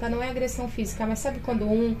verbal, tá? Não é agressão física, mas sabe quando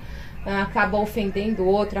um acaba ofendendo o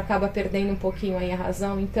outro, acaba perdendo um pouquinho aí a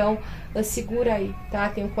razão? Então, segura aí, tá?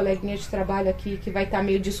 Tem um coleguinha de trabalho aqui que vai estar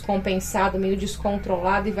meio descompensado, meio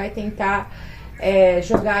descontrolado e vai tentar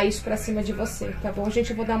jogar isso pra cima de você, tá bom? Gente,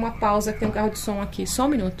 eu vou dar uma pausa, que tem um carro de som aqui. Só um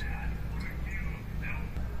minuto.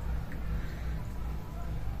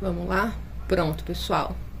 Vamos lá? Pronto,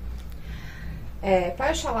 pessoal.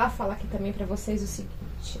 Pai Oxalá fala aqui também pra vocês o seguinte.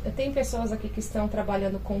 Tem pessoas aqui que estão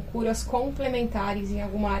trabalhando com curas complementares em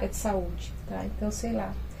alguma área de saúde, tá? Então, sei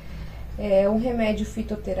lá, um remédio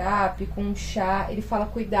fitoterápico, um chá, ele fala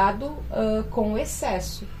cuidado com o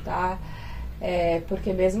excesso, tá?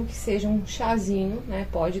 Porque mesmo que seja um chazinho, né,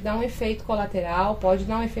 pode dar um efeito colateral, pode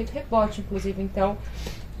dar um efeito rebote, inclusive. Então,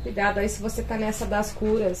 cuidado aí se você tá nessa das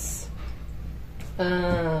curas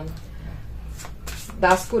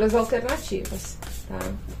alternativas, tá?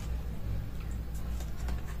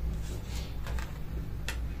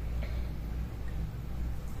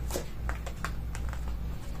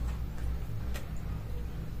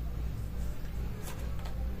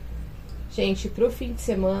 Gente, pro fim de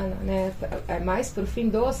semana, né, mais pro fim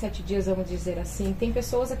dos 7 dias, vamos dizer assim, tem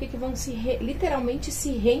pessoas aqui que vão literalmente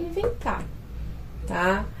se reinventar,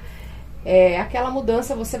 tá? Aquela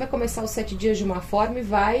mudança, você vai começar os 7 dias de uma forma e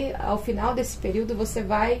vai, ao final desse período, você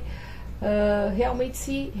vai realmente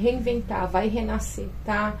se reinventar, vai renascer,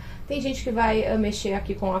 tá? Tem gente que vai mexer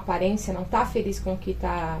aqui com a aparência, não tá feliz com o que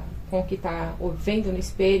tá vendo no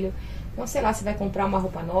espelho. Então, sei lá, você vai comprar uma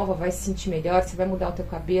roupa nova, vai se sentir melhor, você vai mudar o teu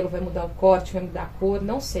cabelo, vai mudar o corte, vai mudar a cor,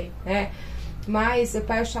 não sei, né? Mas o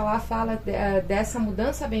Pai Oxalá fala dessa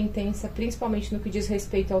mudança bem intensa, principalmente no que diz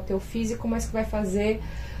respeito ao teu físico, mas que vai fazer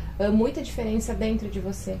muita diferença dentro de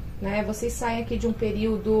você, né? Vocês saem aqui de um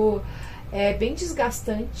período bem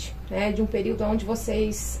desgastante, né? De um período onde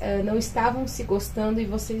vocês não estavam se gostando e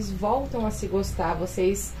vocês voltam a se gostar,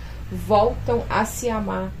 vocês voltam a se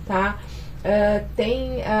amar, tá?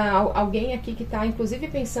 Tem alguém aqui que está inclusive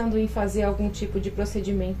pensando em fazer algum tipo de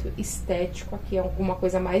procedimento estético, aqui alguma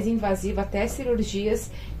coisa mais invasiva, até cirurgias,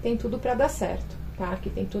 tem tudo para dar certo, tá? Aqui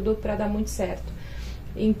tem tudo para dar muito certo.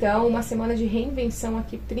 Então, uma semana de reinvenção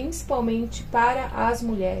aqui, principalmente para as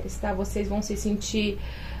mulheres, tá? Vocês vão se sentir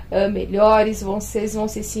melhores, vocês vão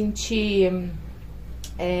se sentir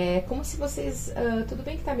como se vocês... tudo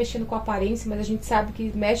bem que tá mexendo com a aparência, mas a gente sabe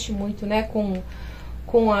que mexe muito, né, com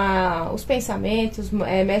os pensamentos,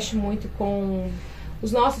 mexe muito com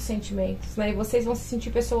os nossos sentimentos, né? E vocês vão se sentir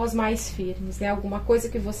pessoas mais firmes, né? Alguma coisa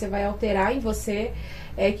que você vai alterar em você,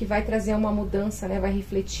 que vai trazer uma mudança, né? Vai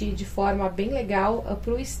refletir de forma bem legal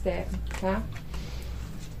pro externo, tá?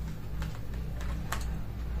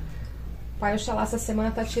 Pai Oxalá, essa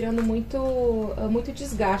semana tá tirando muito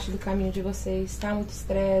desgaste do caminho de vocês, tá? Muito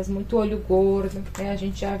estresse, muito olho gordo, né? A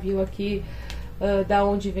gente já viu aqui da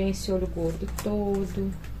onde vem esse olho gordo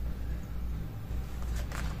todo.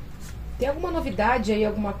 Tem alguma novidade aí,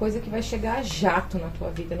 alguma coisa que vai chegar a jato na tua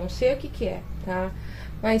vida, não sei o que é, tá?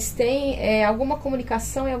 Mas tem alguma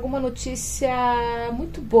comunicação e alguma notícia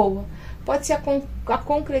muito boa. Pode ser a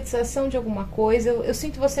concretização de alguma coisa. Eu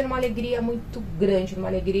sinto você numa alegria muito grande, numa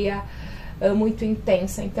alegria muito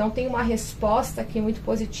intensa. Então tem uma resposta aqui muito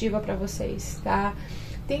positiva para vocês, tá?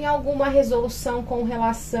 Tem alguma resolução com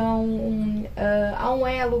relação a um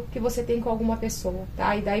elo que você tem com alguma pessoa,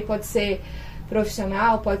 tá? E daí pode ser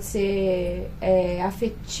profissional, pode ser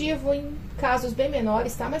afetivo em casos bem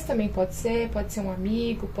menores, tá? Mas também pode ser um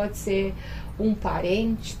amigo, pode ser um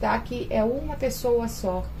parente, tá? Que é uma pessoa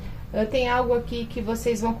só. Tem algo aqui que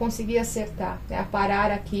vocês vão conseguir acertar, né? Parar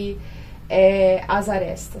aqui as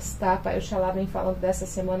arestas, tá? Pai Oxalá vem falando dessa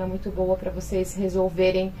semana muito boa para vocês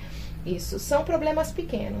resolverem isso. São problemas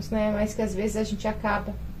pequenos, né? Mas que às vezes a gente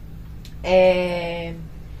acaba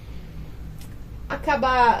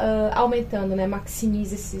acaba aumentando, né?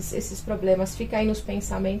 Maximiza esses problemas, fica aí nos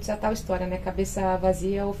pensamentos, é a tal história, né? Cabeça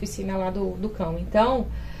vazia, oficina lá do cão. Então,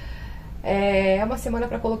 é uma semana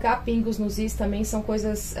para colocar pingos nos is também, são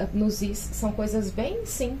coisas são coisas bem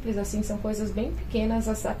simples, assim, são coisas bem pequenas,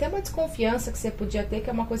 até uma desconfiança que você podia ter, que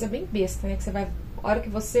é uma coisa bem besta, né? Que você vai, a hora que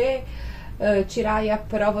você tirar aí a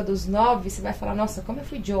prova dos 9, você vai falar, nossa, como eu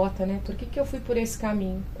fui idiota, né? Por que eu fui por esse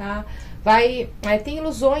caminho, tá? Tem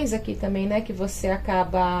ilusões aqui também, né? Que você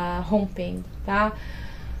acaba rompendo, tá?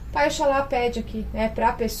 Pai Oxalá pede aqui, né?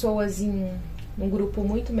 Para pessoas num grupo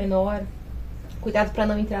muito menor, cuidado para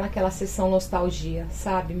não entrar naquela sessão nostalgia,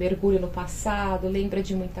 sabe? Mergulho no passado, lembra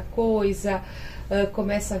de muita coisa,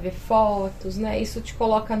 começa a ver fotos, né? Isso te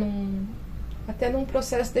coloca até num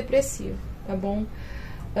processo depressivo, tá bom?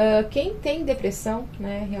 Quem tem depressão,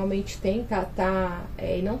 né, realmente tem,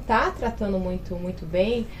 e não tá tratando muito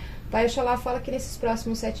bem, Pai Oxalá fala que nesses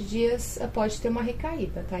próximos 7 dias pode ter uma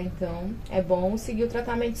recaída, tá? Então, é bom seguir o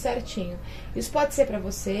tratamento certinho. Isso pode ser para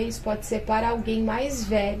você, isso pode ser para alguém mais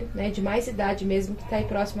velho, né, de mais idade mesmo, que tá aí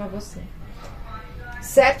próximo a você.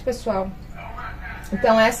 Certo, pessoal?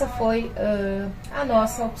 Então, essa foi a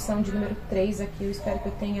nossa opção de número 3 aqui. Eu espero que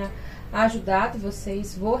eu tenha ajudado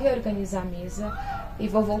vocês. Vou reorganizar a mesa e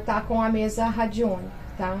vou voltar com a mesa radiônica,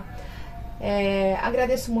 tá?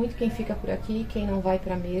 Agradeço muito quem fica por aqui, quem não vai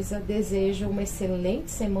para a mesa. Desejo uma excelente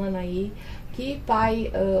semana aí. Que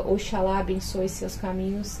Pai Oxalá abençoe seus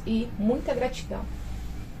caminhos e muita gratidão.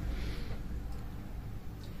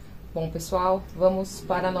 Bom, pessoal, vamos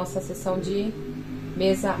para a nossa sessão de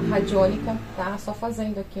mesa radiônica, tá? Só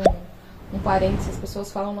fazendo aqui um parênteses, as pessoas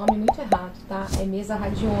falam o nome muito errado, tá? É mesa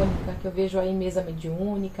radiônica, que eu vejo aí mesa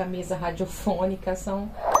mediúnica, mesa radiofônica, são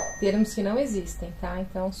termos que não existem, tá?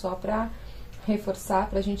 Então, só para reforçar,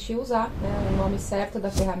 para a gente usar, né, o nome certo da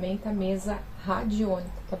ferramenta, mesa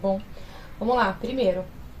radiônica, tá bom? Vamos lá, primeiro,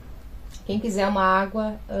 quem quiser uma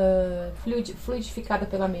água fluidificada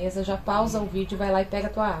pela mesa, já pausa o vídeo, vai lá e pega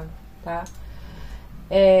a tua água, tá?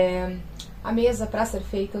 A mesa, para ser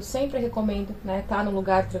feita, eu sempre recomendo, né, tá no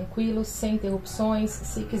lugar tranquilo, sem interrupções.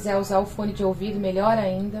 Se quiser usar o fone de ouvido, melhor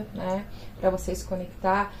ainda, né, para você se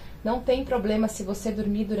conectar. Não tem problema se você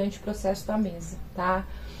dormir durante o processo da mesa, tá?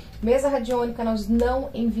 Mesa radiônica nós não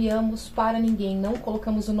enviamos para ninguém, não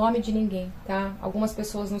colocamos o nome de ninguém, tá? Algumas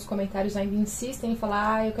pessoas nos comentários ainda insistem em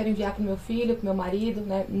falar, eu quero enviar para o meu filho, para o meu marido,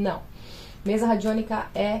 né? Não. Mesa radiônica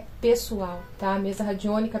é pessoal, tá? Mesa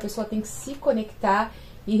radiônica, a pessoa tem que se conectar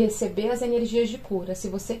e receber as energias de cura. Se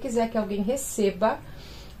você quiser que alguém receba,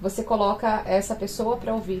 você coloca essa pessoa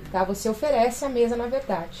para ouvir, tá? Você oferece a mesa, na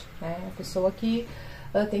verdade, né? A pessoa que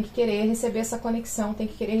tem que querer receber essa conexão, tem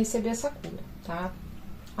que querer receber essa cura, tá?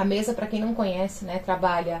 A mesa, para quem não conhece, né,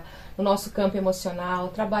 trabalha no nosso campo emocional,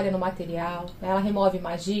 trabalha no material, né, ela remove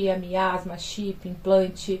magia, miasma, chip,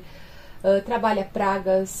 implante, trabalha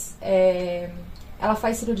pragas, ela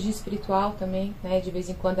faz cirurgia espiritual também, né, de vez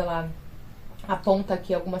em quando ela aponta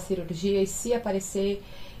aqui alguma cirurgia, e se aparecer,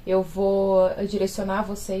 eu vou direcionar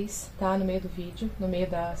vocês, tá, no meio do vídeo,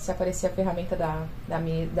 se aparecer a ferramenta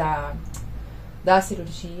da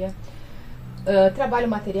cirurgia. Trabalha o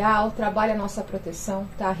material, trabalha a nossa proteção,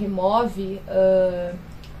 tá? Remove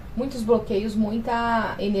muitos bloqueios,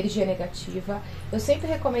 muita energia negativa. Eu sempre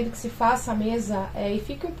recomendo que se faça a mesa e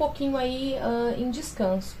fique um pouquinho aí em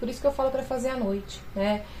descanso. Por isso que eu falo para fazer à noite,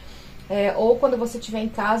 né? Ou quando você estiver em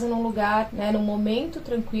casa, num lugar, né, num momento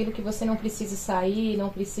tranquilo, que você não precise sair, não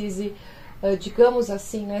precise, digamos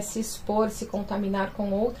assim, né, se expor, se contaminar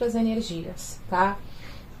com outras energias, tá?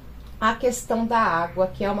 A questão da água,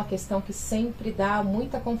 que é uma questão que sempre dá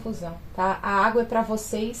muita confusão, tá? A água é para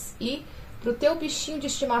vocês e pro teu bichinho de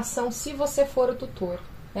estimação, se você for o tutor,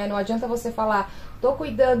 né? Não adianta você falar, tô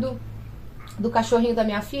cuidando do cachorrinho da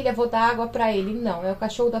minha filha, vou dar água para ele. Não, é o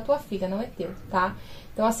cachorro da tua filha, não é teu, tá?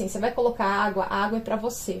 Então, assim, você vai colocar água, a água é para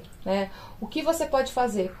você, né? O que você pode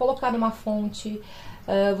fazer? Colocar numa fonte.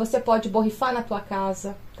 Você pode borrifar na tua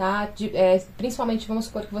casa, tá? Principalmente, vamos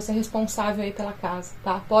supor que você é responsável aí pela casa,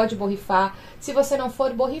 tá? Pode borrifar. Se você não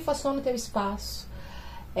for, borrifa só no teu espaço.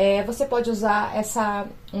 Você pode usar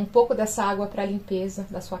um pouco dessa água para limpeza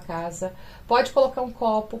da sua casa. Pode colocar um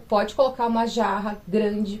copo, pode colocar uma jarra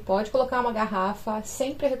grande, pode colocar uma garrafa.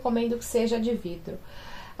 Sempre recomendo que seja de vidro.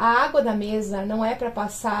 A água da mesa não é para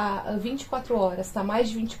passar 24 horas, tá? Mais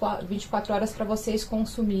de 24 horas para vocês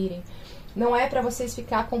consumirem. Não é para vocês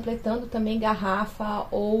ficar completando também garrafa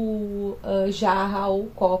ou jarra ou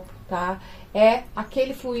copo, tá? É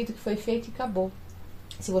aquele fluido que foi feito e acabou.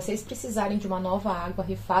 Se vocês precisarem de uma nova água,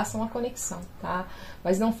 refaçam a conexão, tá?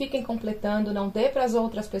 Mas não fiquem completando, não dê para as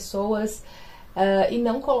outras pessoas. E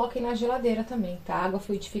não coloquem na geladeira também, tá? Água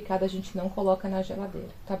fluidificada a gente não coloca na geladeira,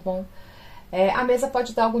 tá bom? A mesa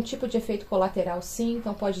pode dar algum tipo de efeito colateral, sim,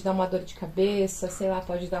 então pode dar uma dor de cabeça, sei lá,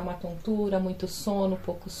 pode dar uma tontura, muito sono,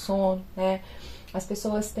 pouco sono, né? As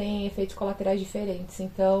pessoas têm efeitos colaterais diferentes,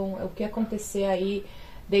 então o que acontecer aí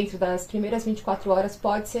dentro das primeiras 24 horas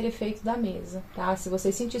pode ser efeito da mesa, tá? Se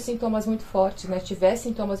você sentir sintomas muito fortes, né, tiver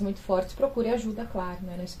sintomas muito fortes, procure ajuda, claro,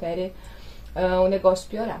 né? Não espere o negócio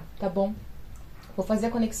piorar, tá bom? Vou fazer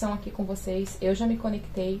a conexão aqui com vocês, eu já me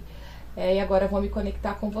conectei. E agora eu vou me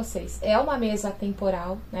conectar com vocês. É uma mesa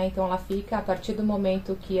temporal, né? Então ela fica a partir do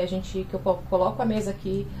momento que eu coloco a mesa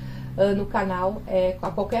aqui no canal.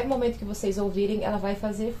 A qualquer momento que vocês ouvirem, ela vai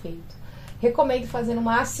fazer efeito. Recomendo fazer no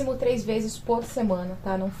máximo 3 vezes por semana,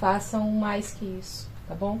 tá? Não façam mais que isso,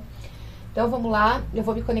 tá bom? Então vamos lá, eu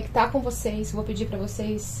vou me conectar com vocês. Vou pedir para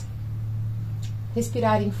vocês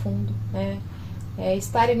respirarem fundo, né?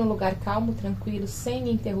 Estarem num lugar calmo, tranquilo, sem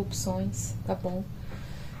interrupções, tá bom?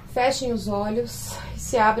 Fechem os olhos e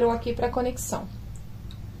se abram aqui para a conexão.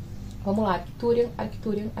 Vamos lá, Arctúria,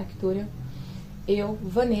 Arctúria, Arctúria. Eu,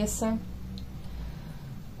 Vanessa,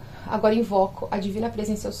 agora invoco a divina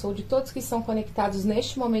presença eu sou de todos que estão conectados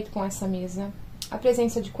neste momento com essa mesa. A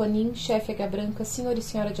presença de Quanin, chefe Águia Branca, senhor e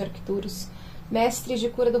senhora de Arcturus, mestres de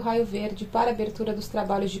cura do raio verde para a abertura dos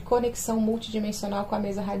trabalhos de conexão multidimensional com a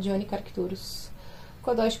mesa radiônica Arcturus.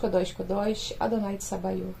 KODOISH, KODOISH, KODOISH, ADONAI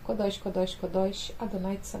TSEBAYOTH, KODOISH, KODOISH, KODOISH,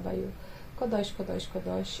 ADONAI TSEBAYOTH, KODOISH, KODOISH,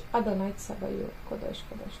 KODOISH, ADONAI TSEBAYOTH, KODOISH,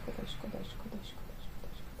 KODOISH, KODOISH, KODOISH, KODOISH, KODOISH.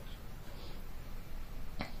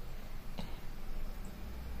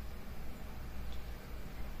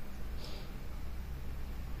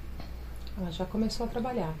 Ela já começou a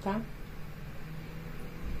trabalhar, tá?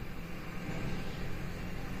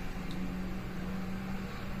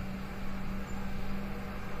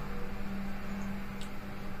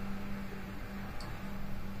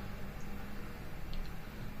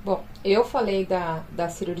 Bom, eu falei da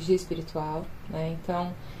cirurgia espiritual, né?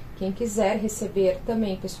 Então, quem quiser receber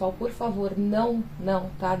também, pessoal, por favor,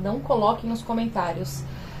 tá? Não coloquem nos comentários.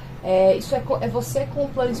 Isso é você com o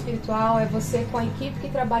plano espiritual, é você com a equipe que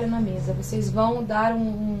trabalha na mesa. Vocês vão dar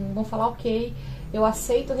vão falar, ok, eu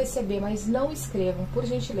aceito receber, mas não escrevam, por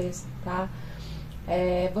gentileza, tá?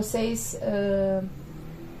 Vocês,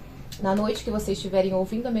 na noite que vocês estiverem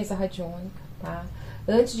ouvindo a mesa radiônica, tá?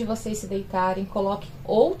 Antes de vocês se deitarem, coloque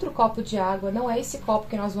outro copo de água. Não é esse copo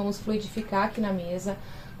que nós vamos fluidificar aqui na mesa.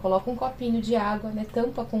 Coloca um copinho de água, né?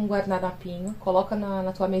 Tampa com um guardanapinho. Coloca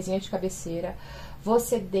na tua mesinha de cabeceira.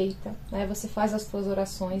 Você deita, né? Você faz as tuas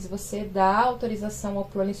orações. Você dá autorização ao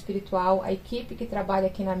plano espiritual, à equipe que trabalha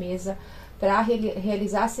aqui na mesa, para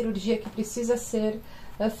realizar a cirurgia que precisa ser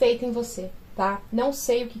feita em você, tá? Não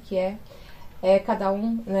sei o que é. Cada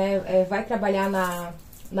um, né, vai trabalhar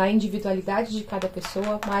na individualidade de cada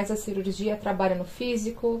pessoa, mas a cirurgia trabalha no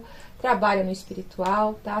físico, trabalha no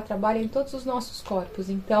espiritual, tá? Trabalha em todos os nossos corpos.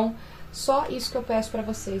 Então, só isso que eu peço para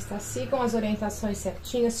vocês, tá? Sigam as orientações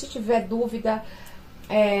certinhas. Se tiver dúvida,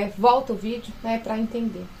 volta o vídeo, né, para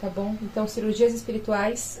entender, tá bom? Então, cirurgias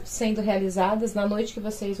espirituais sendo realizadas na noite que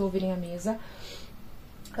vocês ouvirem a mesa.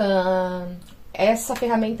 Essa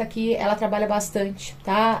ferramenta aqui, ela trabalha bastante,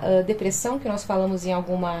 tá? Depressão, que nós falamos em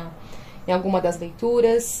alguma das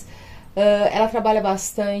leituras. Ela trabalha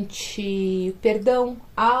bastante perdão,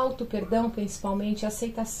 auto-perdão principalmente,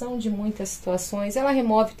 aceitação de muitas situações. Ela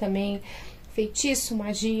remove também feitiço,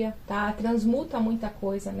 magia, tá? Transmuta muita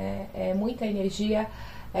coisa, né? Muita energia,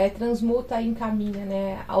 transmuta e encaminha,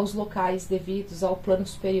 né, aos locais devidos, ao plano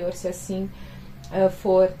superior, se assim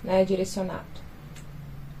for, né, direcionado.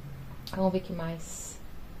 Vamos ver o que mais.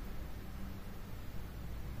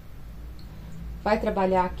 Vai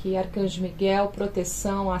trabalhar aqui Arcanjo Miguel,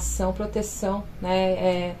 proteção, ação, proteção,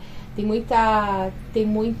 né? Tem muita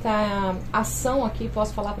ação aqui,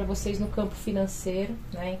 posso falar para vocês, no campo financeiro,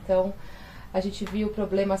 né? Então, a gente viu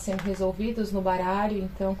problemas sendo resolvidos no baralho,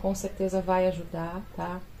 então com certeza vai ajudar,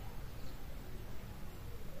 tá?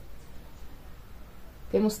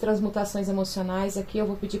 Temos transmutações emocionais aqui, eu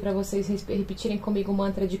vou pedir para vocês repetirem comigo o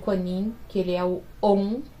mantra de Quanin, que ele é o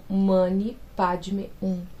Om Mani Padme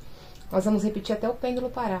Hum. Nós vamos repetir até o pêndulo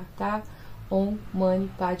parar, tá? Om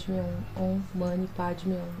Mani Padme Hum, Om Mani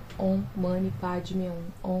Padme Hum, Om Mani Padme Hum,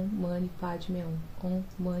 Om Mani Padme Hum, Om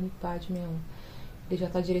Mani Padme Hum. Ele já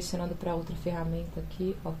está direcionando para outra ferramenta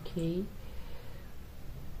aqui, ok.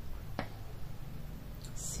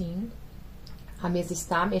 Sim. A mesa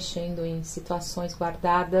está mexendo em situações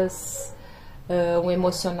guardadas, um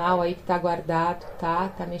emocional aí que está guardado, tá?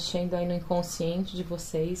 Tá mexendo aí no inconsciente de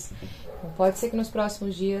vocês. Então, pode ser que nos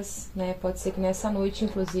próximos dias, né? Pode ser que nessa noite,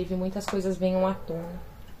 inclusive, muitas coisas venham à tona,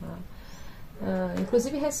 tá?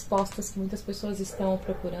 inclusive respostas que muitas pessoas estão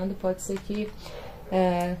procurando. Pode ser que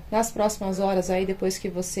nas próximas horas aí, depois que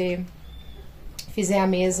você fizer a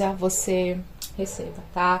mesa, você receba,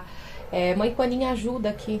 tá? Mãe Quaninha ajuda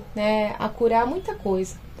aqui, né, a curar muita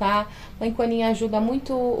coisa, tá? Mãe Quaninha ajuda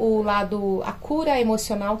muito o lado, a cura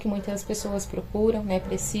emocional que muitas pessoas procuram, né,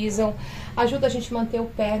 precisam. Ajuda a gente a manter o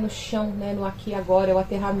pé no chão, né, no aqui e agora, é o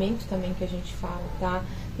aterramento também que a gente fala, tá?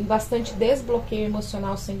 Tem bastante desbloqueio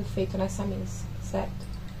emocional sendo feito nessa mesa,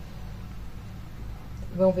 certo?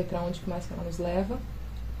 Vamos ver para onde que mais que ela nos leva.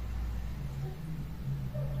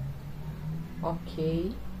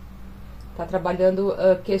 Ok. Tá trabalhando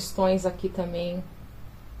questões aqui também,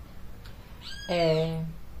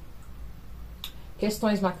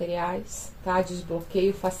 questões materiais, tá?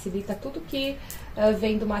 Desbloqueio, facilita tudo que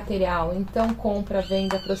vem do material. Então, compra,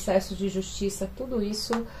 venda, processo de justiça, tudo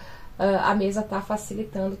isso a mesa tá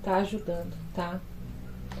facilitando, tá ajudando, tá?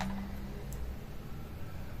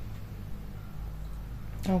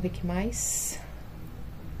 Vamos ver o que mais.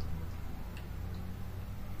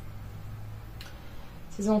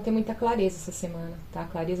 Vocês vão ter muita clareza essa semana, tá?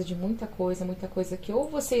 Clareza de muita coisa que ou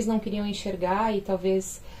vocês não queriam enxergar e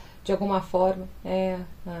talvez de alguma forma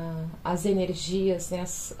as energias, né,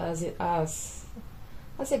 as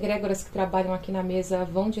egrégoras que trabalham aqui na mesa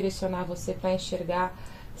vão direcionar você para enxergar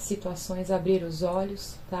situações, abrir os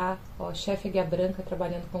olhos, tá? Ó, chefe Águia Branca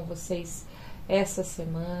trabalhando com vocês essa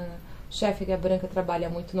semana. O chefe Águia Branca trabalha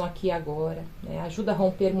muito no aqui e agora, né? Ajuda a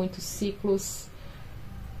romper muitos ciclos,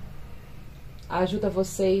 ajuda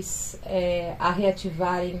vocês a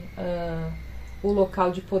reativarem o local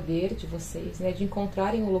de poder de vocês, né? De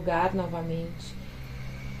encontrarem o lugar novamente.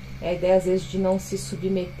 É a ideia, às vezes, de não se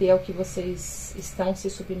submeter ao que vocês estão se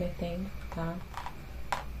submetendo, tá?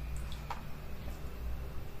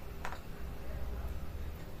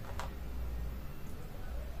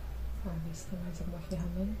 Vamos ver se tem mais alguma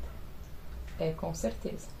ferramenta. Com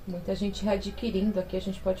certeza. Muita gente readquirindo aqui, a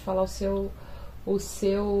gente pode falar o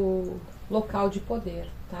seu local de poder,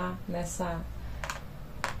 tá?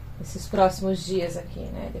 Nesses próximos dias aqui,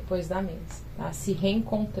 né? Depois da mesa, tá? Se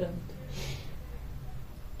reencontrando.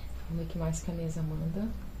 Vamos ver o que mais que a mesa manda.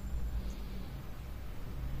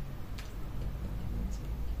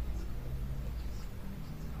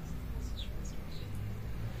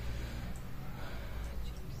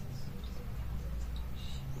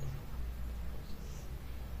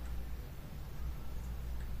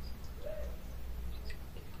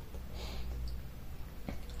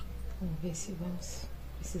 Vamos ver se vamos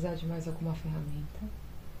precisar de mais alguma ferramenta.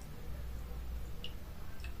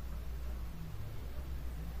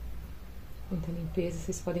 Muita limpeza,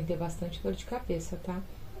 vocês podem ter bastante dor de cabeça, tá?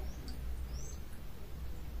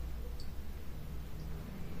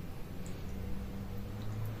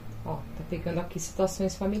 Ó, tá pegando aqui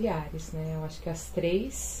situações familiares, né? Eu acho que as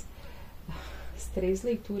três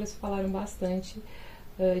leituras falaram bastante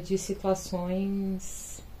de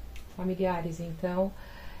situações familiares. Então,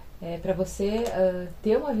 para você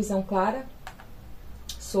ter uma visão clara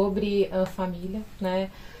sobre a família,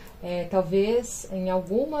 né? Talvez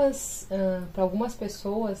para algumas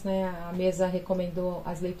pessoas, né, a mesa recomendou,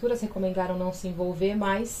 as leituras recomendaram não se envolver,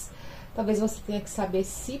 mas talvez você tenha que saber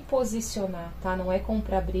se posicionar, tá? Não é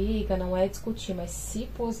comprar briga, não é discutir, mas se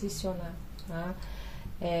posicionar, tá?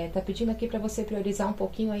 Tá pedindo aqui para você priorizar um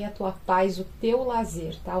pouquinho aí a tua paz, o teu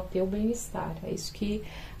lazer, tá? O teu bem-estar. É isso que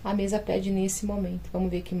a mesa pede nesse momento.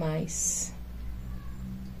 Vamos ver o que mais.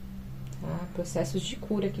 Tá? Processos de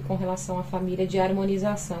cura aqui com relação à família, de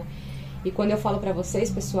harmonização. E quando eu falo para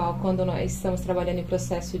vocês, pessoal, quando nós estamos trabalhando em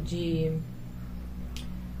processo de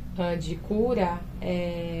cura,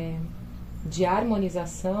 de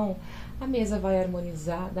harmonização, a mesa vai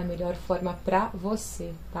harmonizar da melhor forma para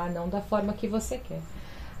você, tá? Não da forma que você quer.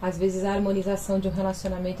 Às vezes a harmonização de um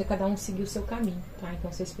relacionamento é cada um seguir o seu caminho, tá?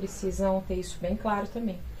 Então vocês precisam ter isso bem claro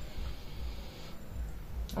também.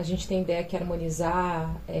 A gente tem ideia que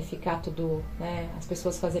harmonizar é ficar tudo, né, as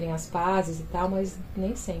pessoas fazerem as pazes e tal, mas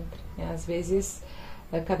nem sempre, né? Às vezes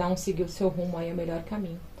cada um seguir o seu rumo aí é o melhor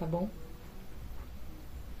caminho, tá bom?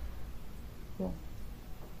 Bom.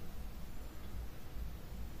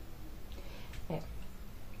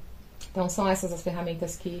 Então são essas as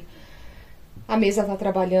ferramentas que a mesa está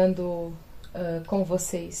trabalhando com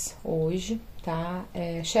vocês hoje, tá?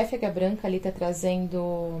 Chefe Águia Branca ali está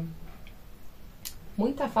trazendo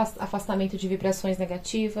muito afastamento de vibrações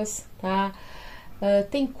negativas, tá?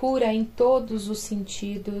 Tem cura em todos os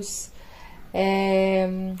sentidos.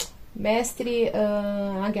 Mestre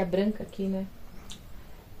Águia Branca aqui, né?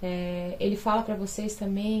 Ele fala para vocês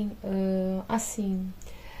também, assim,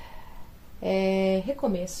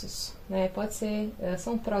 recomeços, né? Pode ser,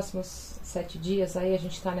 são próximos 7 dias, aí a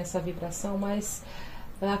gente está nessa vibração, mas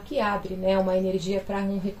aqui abre, né, uma energia para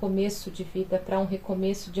um recomeço de vida, para um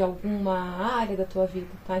recomeço de alguma área da tua vida,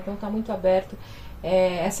 tá? Então tá muito aberto.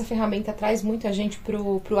 Essa ferramenta traz muita gente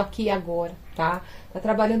pro aqui e agora, tá? Tá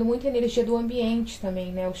trabalhando muito a energia do ambiente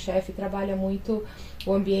também, né? O chefe trabalha muito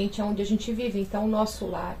o ambiente onde a gente vive, então o nosso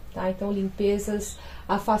lar, tá? Então limpezas,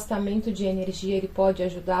 afastamento de energia, ele pode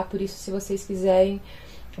ajudar. Por isso, se vocês quiserem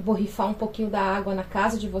borrifar um pouquinho da água na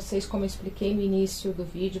casa de vocês, como eu expliquei no início do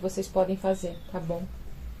vídeo, vocês podem fazer, tá bom?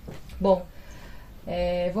 Bom,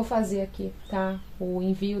 vou fazer aqui, tá? O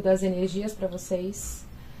envio das energias para vocês.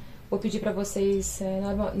 Vou pedir para vocês,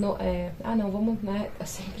 vamos, né? Eu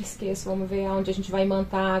sempre esqueço, vamos ver onde a gente vai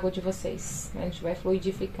imantar a água de vocês, né? A gente vai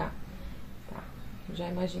fluidificar, tá? Já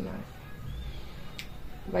imaginaram.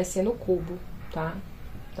 Vai ser no cubo, tá?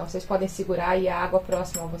 Então vocês podem segurar aí a água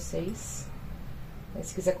próxima a vocês.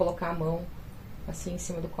 Se quiser colocar a mão assim em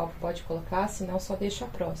cima do copo, pode colocar, senão só deixa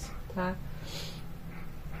próximo, tá?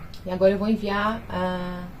 E agora eu vou enviar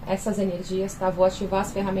essas energias, tá? Vou ativar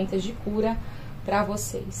as ferramentas de cura para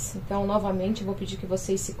vocês. Então, novamente, vou pedir que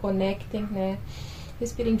vocês se conectem, né?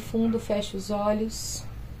 Respirem fundo, feche os olhos.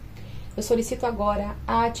 Eu solicito agora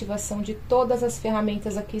a ativação de todas as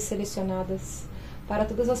ferramentas aqui selecionadas para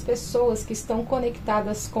todas as pessoas que estão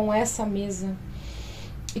conectadas com essa mesa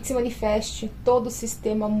e que se manifeste todo o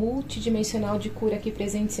sistema multidimensional de cura aqui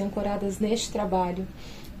presentes e ancoradas neste trabalho.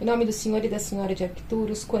 Em nome do Senhor e da Senhora de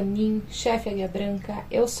Arcturus, Quanin, chefe Águia Branca,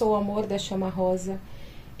 eu sou o amor da chama rosa,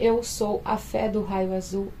 eu sou a fé do raio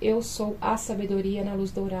azul, eu sou a sabedoria na luz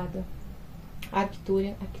dourada.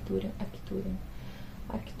 Arctura, Arctura, Arctura,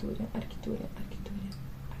 Arctura, Arctura, Arctura,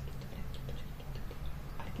 Arctura,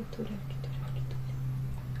 Arctura, Arctura.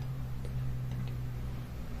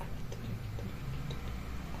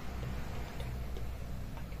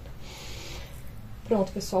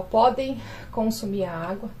 Pronto, pessoal, podem consumir a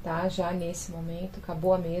água, tá? Já nesse momento,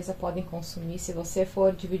 acabou a mesa, podem consumir. Se você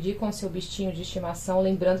for dividir com o seu bichinho de estimação,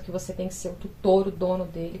 lembrando que você tem que ser o tutor, o dono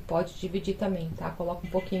dele, pode dividir também, tá? Coloca um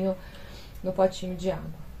pouquinho no potinho de água,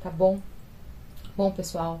 tá bom? Bom,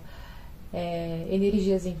 pessoal,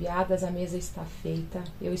 energias enviadas, a mesa está feita.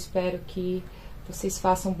 Eu espero que vocês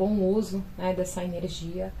façam bom uso, né, dessa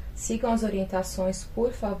energia. Sigam as orientações,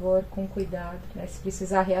 por favor, com cuidado, né? Se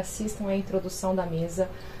precisar, reassistam a introdução da mesa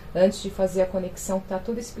antes de fazer a conexão, que tá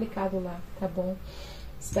tudo explicado lá, tá bom?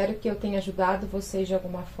 Espero que eu tenha ajudado vocês de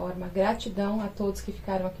alguma forma. Gratidão a todos que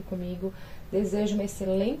ficaram aqui comigo. Desejo uma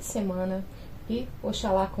excelente semana e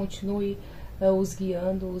Oxalá continue os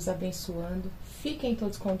guiando, os abençoando. Fiquem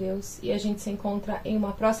todos com Deus e a gente se encontra em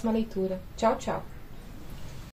uma próxima leitura. Tchau, tchau!